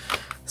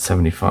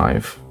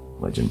 75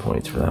 legend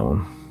points for that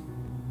one.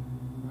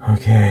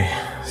 Okay,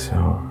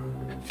 so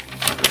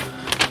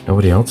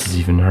nobody else is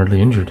even hardly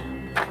injured.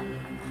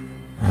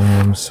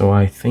 So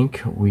I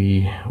think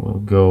we will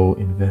go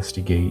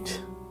investigate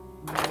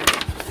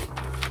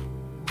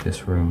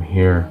this room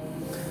here.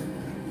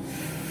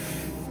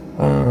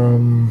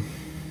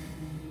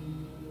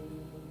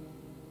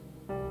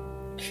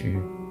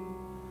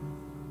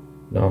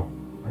 No,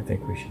 I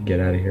think we should get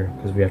out of here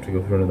because we have to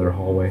go through another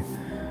hallway.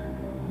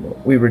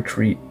 We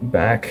retreat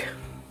back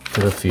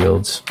to the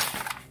fields,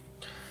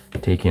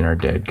 taking our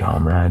dead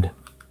comrade.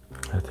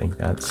 I think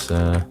that's,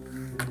 I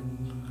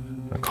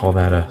call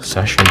that a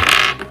session.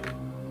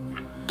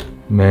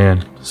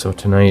 Man, so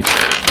tonight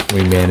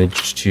we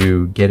managed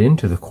to get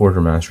into the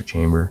quartermaster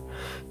chamber,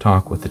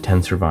 talk with the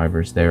 10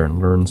 survivors there and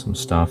learn some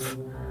stuff.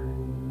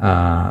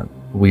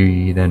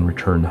 We then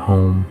returned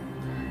home.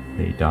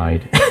 They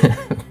died.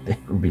 They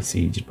were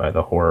besieged by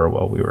the horror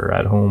while we were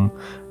at home,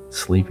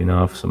 sleeping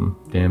off some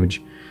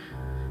damage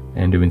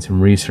and doing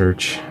some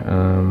research.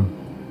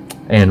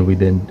 And we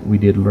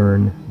did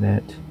learn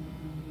that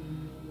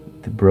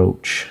the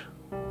brooch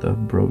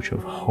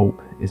of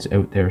hope is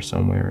out there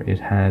somewhere. It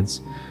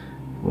has,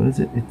 what is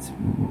it? It's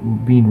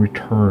being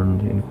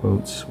returned, in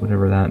quotes,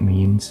 whatever that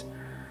means.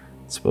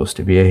 It's supposed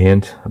to be a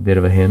hint, a bit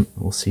of a hint.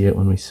 We'll see it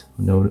when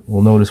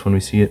we'll notice when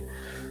we see it.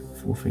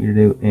 We'll figure it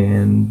out.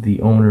 And the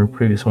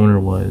previous owner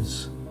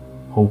was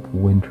Hope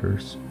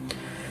Winters.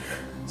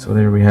 So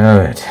there we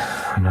have it.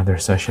 Another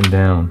session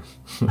down.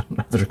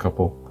 Another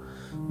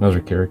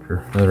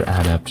character, another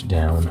adept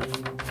down.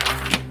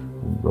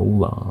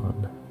 Roll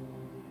on.